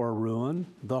destruction or ruin,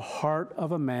 the heart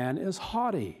of a man is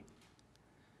haughty.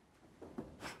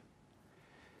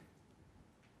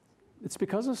 It's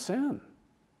because of sin.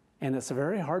 And it's a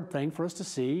very hard thing for us to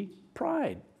see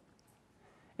pride.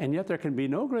 And yet there can be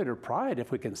no greater pride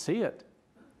if we can see it.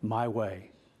 My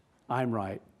way. I'm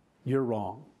right. You're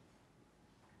wrong.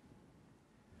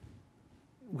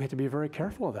 We have to be very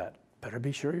careful of that. Better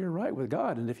be sure you're right with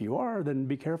God. And if you are, then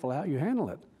be careful how you handle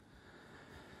it.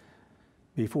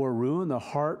 Before ruin, the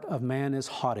heart of man is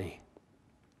haughty.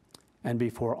 And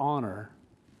before honor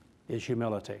is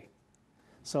humility.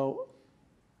 So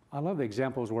I love the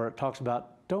examples where it talks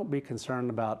about don't be concerned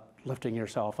about lifting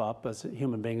yourself up as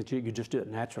human beings. You just do it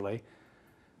naturally.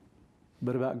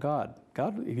 But about God.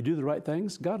 God, if you do the right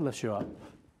things, God lifts you up.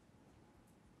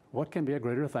 What can be a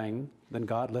greater thing than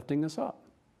God lifting us up?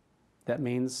 That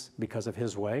means because of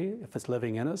his way, if it's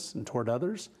living in us and toward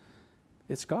others,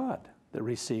 it's God that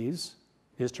receives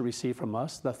is to receive from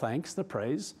us the thanks, the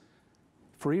praise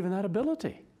for even that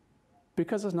ability,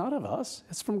 because it's not of us,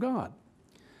 it's from God.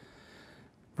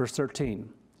 Verse 13,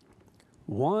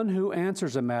 one who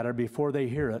answers a matter before they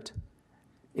hear it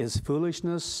is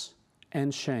foolishness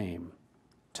and shame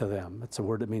to them. It's a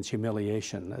word that means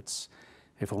humiliation. It's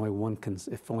if only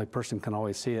a person can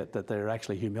always see it, that they're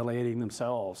actually humiliating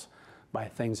themselves by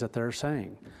things that they're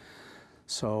saying.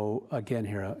 So again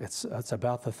here, it's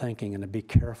about the thinking, and to be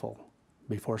careful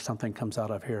before something comes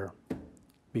out of here.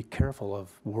 Be careful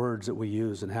of words that we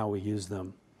use and how we use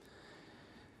them.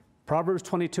 Proverbs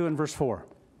 22 and verse 4.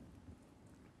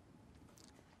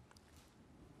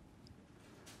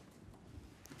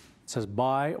 It says,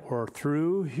 by or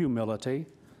through humility.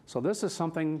 So this is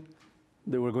something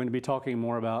that we're going to be talking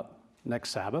more about next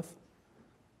Sabbath,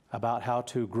 about how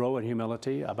to grow in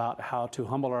humility, about how to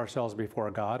humble ourselves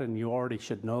before God, and you already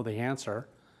should know the answer.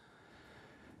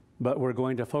 But we're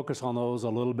going to focus on those a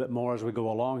little bit more as we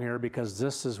go along here, because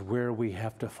this is where we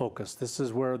have to focus. This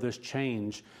is where this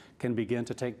change can begin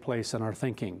to take place in our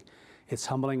thinking. It's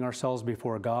humbling ourselves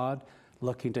before God,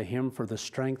 looking to Him for the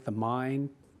strength of mind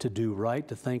to do right,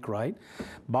 to think right,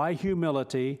 by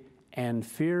humility and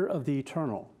fear of the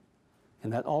eternal.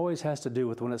 And that always has to do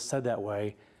with, when it's said that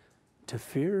way, to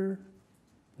fear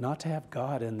not to have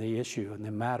God in the issue and the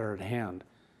matter at hand.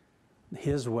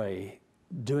 His way,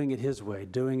 doing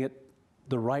it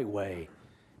the right way,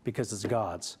 because it's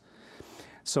God's.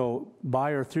 So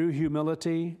by or through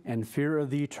humility and fear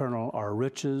of the eternal are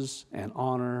riches and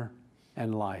honor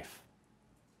and life.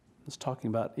 It's talking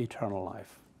about eternal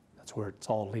life. That's where it's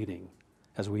all leading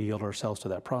as we yield ourselves to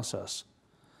that process.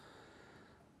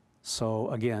 So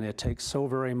again, it takes so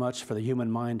very much for the human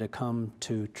mind to come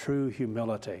to true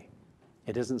humility.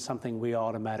 It isn't something we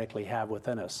automatically have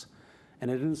within us. And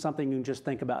it isn't something you can just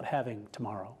think about having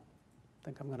tomorrow. I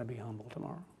think I'm going to be humble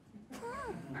tomorrow.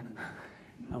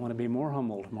 I want to be more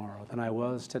humble tomorrow than I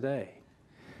was today.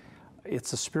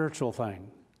 It's a spiritual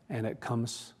thing, and it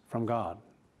comes from God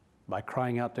by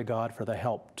crying out to God for the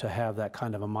help to have that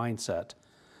kind of a mindset,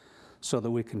 so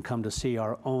that we can come to see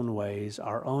our own ways,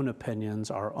 our own opinions,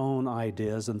 our own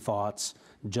ideas and thoughts,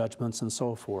 judgments and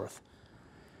so forth,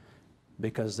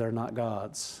 because they're not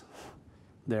God's,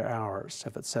 they're ours.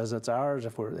 If it says it's ours,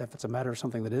 if it's a matter of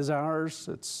something that is ours,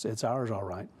 it's ours, all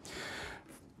right.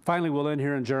 Finally, we'll end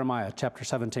here in Jeremiah chapter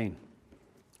 17.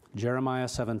 Jeremiah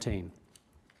 17.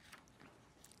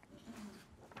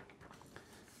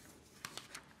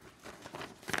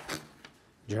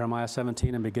 Jeremiah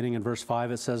 17, and beginning in verse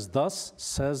 5, it says, thus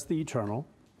says the Eternal,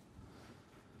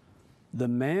 the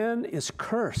man is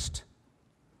cursed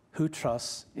who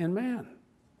trusts in man.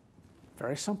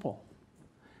 Very simple.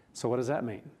 So what does that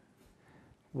mean?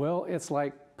 Well, it's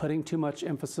like putting too much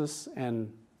emphasis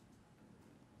and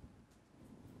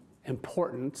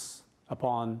importance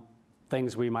upon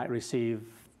things we might receive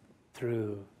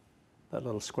through that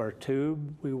little square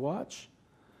tube we watch,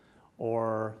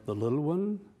 or the little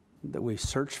one that we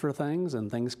search for things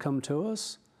and things come to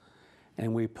us,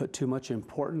 and we put too much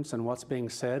importance in what's being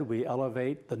said. We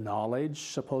elevate the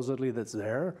knowledge supposedly that's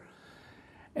there,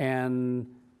 and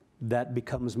that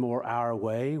becomes more our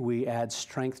way. We add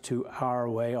strength to our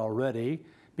way already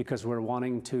because we're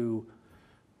wanting to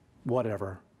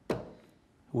whatever.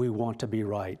 We want to be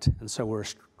right, and so we're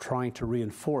trying to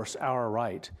reinforce our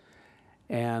right.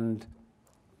 And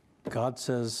God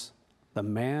says the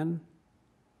man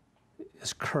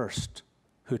is cursed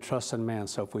who trusts in man.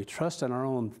 So if we trust in our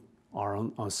own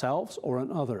ourselves or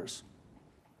in others,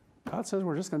 God says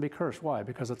we're just going to be cursed. Why?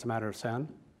 Because it's a matter of sin.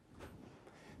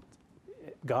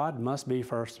 God must be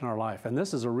first in our life. And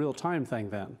this is a real time thing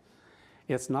then.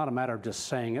 It's not a matter of just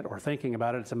saying it or thinking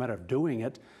about it. It's a matter of doing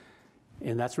it.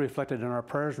 And that's reflected in our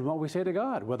prayers and what we say to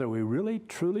God, whether we really,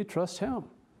 truly trust Him.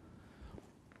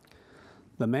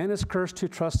 The man is cursed who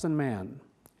trusts in man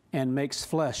and makes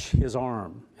flesh his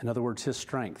arm. In other words, his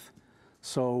strength.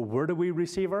 So where do we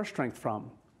receive our strength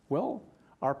from? Well,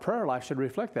 our prayer life should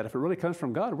reflect that. If it really comes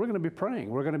from God, we're going to be praying.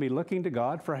 We're going to be looking to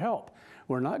God for help.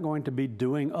 We're not going to be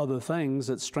doing other things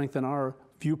that strengthen our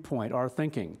viewpoint, our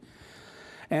thinking.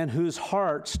 And whose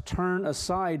hearts turn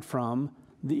aside from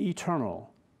the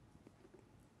eternal.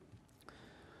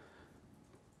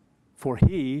 For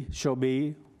he shall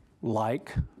be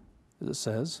like, as it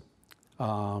says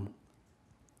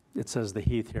the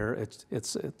heath here. It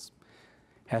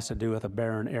has to do with a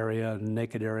barren area,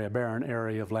 naked area, barren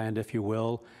area of land, if you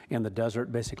will, in the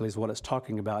desert, basically is what it's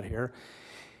talking about here.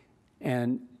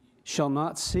 And shall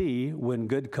not see when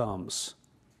good comes.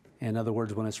 In other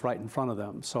words, when it's right in front of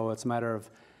them. So it's a matter of,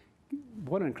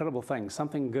 what an incredible thing.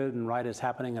 Something good and right is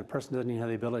happening and a person doesn't even have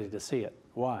the ability to see it.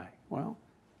 Why? Well,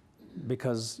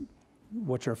 because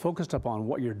what you're focused upon,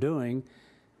 what you're doing,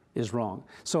 is wrong.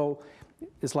 So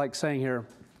it's like saying here,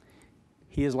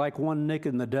 he is like one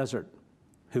naked in the desert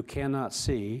who cannot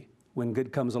see when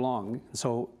good comes along.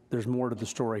 So there's more to the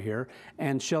story here.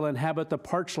 And shall inhabit the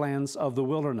parched lands of the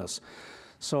wilderness.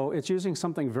 So it's using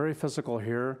something very physical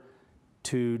here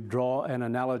to draw an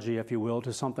analogy, if you will,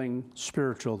 to something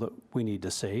spiritual that we need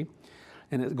to see.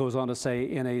 And it goes on to say,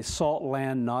 in a salt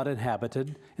land not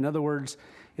inhabited. In other words,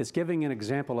 it's giving an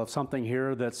example of something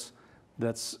here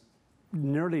that's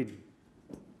nearly,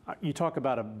 you talk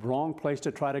about a wrong place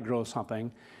to try to grow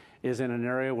something, is in an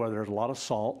area where there's a lot of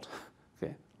salt,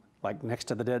 okay, like next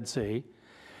to the Dead Sea,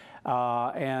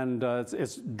 and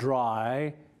it's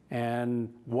dry,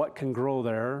 and what can grow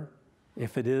there?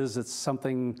 If it is, it's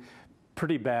something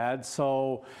pretty bad.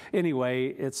 So anyway,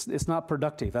 it's not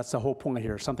productive. That's the whole point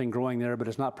here. Something growing there, but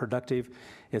it's not productive.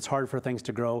 It's hard for things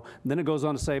to grow. And then it goes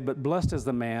on to say, but blessed is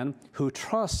the man who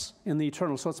trusts in the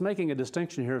eternal. So it's making a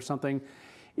distinction here of something.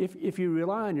 If you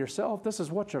rely on yourself, this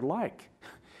is what you're like.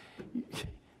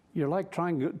 You're like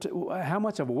trying to, how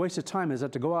much of a waste of time is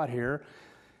it to go out here,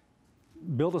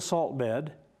 build a salt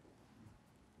bed,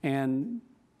 and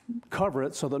cover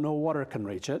it so that no water can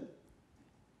reach it,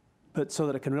 but so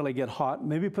that it can really get hot.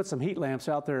 Maybe put some heat lamps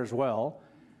out there as well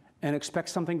and expect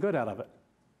something good out of it.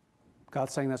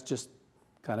 God's saying that's just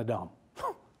kind of dumb.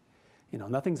 You know,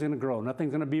 nothing's going to grow.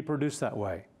 Nothing's going to be produced that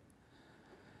way.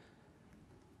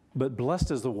 But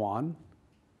blessed is the one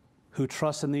who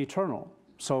trusts in the eternal.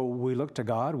 So we look to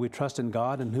God, we trust in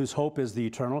God, and whose hope is the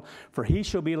eternal. For he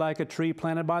shall be like a tree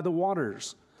planted by the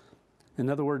waters. In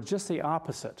other words, just the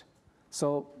opposite.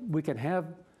 So we can have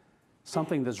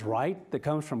something that's right, that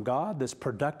comes from God, that's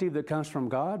productive, that comes from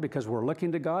God, because we're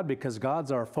looking to God, because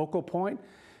God's our focal point,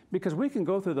 because we can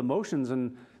go through the motions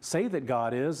and say that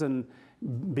God is, and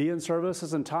be in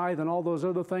services and tithe and all those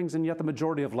other things, and yet the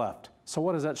majority have left. So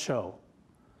what does that show?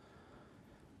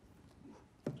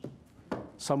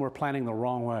 Some were planning the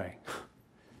wrong way.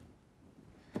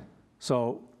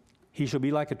 So he shall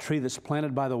be like a tree that's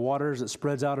planted by the waters, that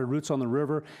spreads out her roots on the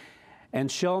river, and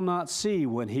shall not see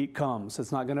when heat comes.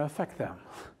 It's not going to affect them.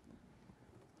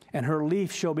 And her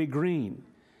leaf shall be green,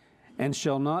 and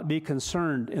shall not be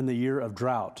concerned in the year of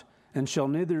drought, and shall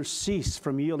neither cease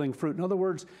from yielding fruit. In other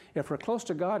words, if we're close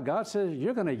to God, God says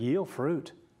you're going to yield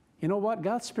fruit. You know what?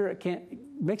 God's Spirit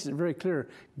makes it very clear.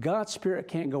 God's Spirit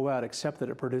can't go out except that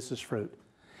it produces fruit.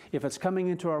 If it's coming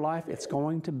into our life, it's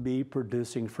going to be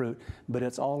producing fruit, but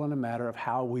it's all in a matter of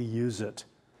how we use it,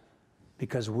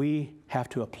 because we have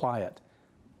to apply it,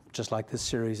 just like this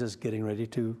series is getting ready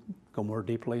to go more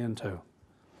deeply into.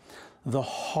 The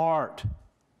heart.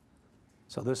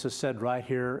 So this is said right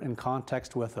here in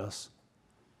context with us.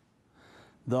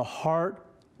 The heart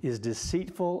is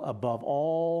deceitful above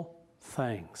all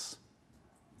things.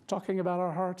 Talking about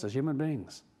our hearts as human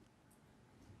beings.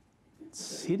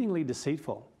 Exceedingly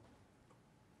deceitful.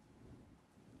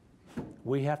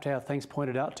 We have to have things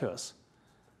pointed out to us.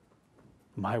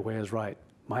 My way is right.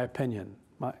 My opinion.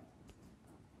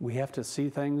 We have to see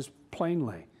things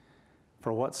plainly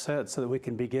for what's said so that we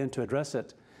can begin to address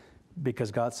it, because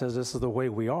God says this is the way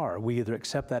we are. We either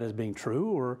accept that as being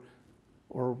true,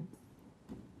 or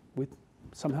we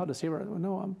somehow deceive ourselves.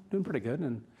 No, I'm doing pretty good,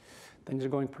 and things are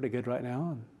going pretty good right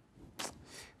now. And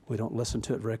we don't listen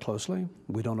to it very closely.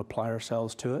 We don't apply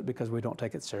ourselves to it because we don't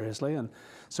take it seriously. And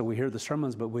so we hear the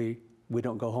sermons, but we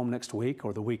don't go home next week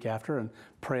or the week after and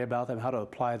pray about them, how to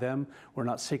apply them. We're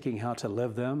not seeking how to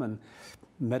live them and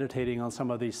meditating on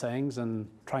some of these things and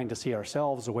trying to see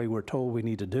ourselves the way we're told we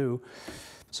need to do.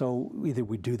 So either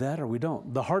we do that or we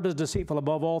don't. The heart is deceitful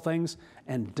above all things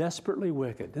and desperately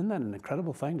wicked. Isn't that an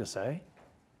incredible thing to say?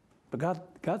 But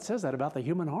God says that about the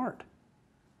human heart.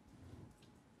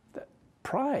 That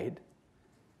pride,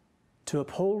 to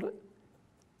uphold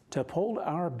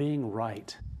our being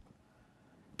right,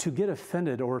 to get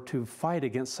offended or to fight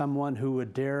against someone who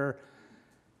would dare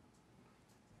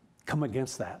come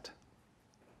against that.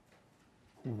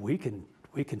 We can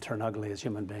turn ugly as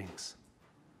human beings.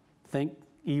 Think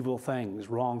evil things,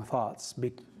 wrong thoughts,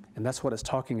 and that's what it's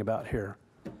talking about here.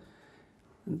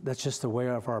 That's just the way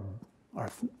of our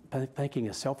thinking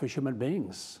as selfish human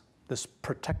beings. This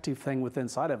protective thing within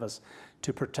inside of us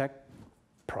to protect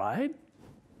pride?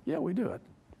 Yeah, we do it.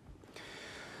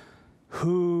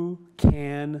 Who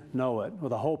can know it? Well,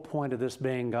 the whole point of this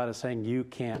being, God is saying, you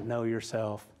can't know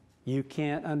yourself. You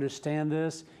can't understand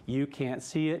this. You can't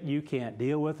see it. You can't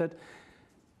deal with it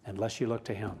unless you look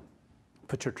to Him.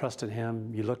 Put your trust in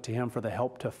Him. You look to Him for the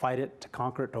help to fight it, to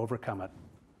conquer it, to overcome it.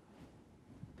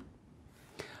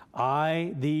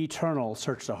 I, the eternal,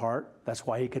 search the heart. That's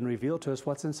why He can reveal to us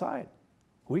what's inside.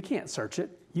 We can't search it.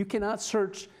 You cannot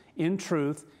search in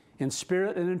truth, in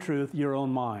spirit and in truth, your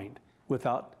own mind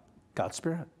without God's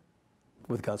Spirit.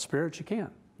 With God's Spirit, you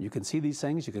can. You can see these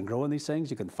things. You can grow in these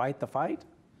things. You can fight the fight.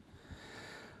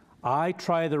 I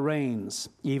try the reins,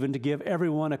 even to give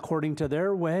everyone according to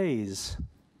their ways,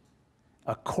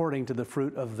 according to the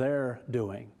fruit of their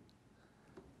doing.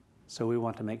 So we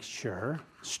want to make sure,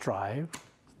 strive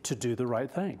to do the right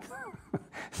thing.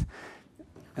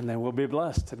 And then we'll be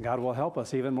blessed, and God will help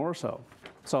us even more so.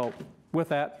 So with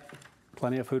that,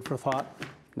 plenty of food for thought.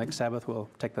 Next Sabbath, we'll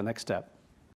take the next step.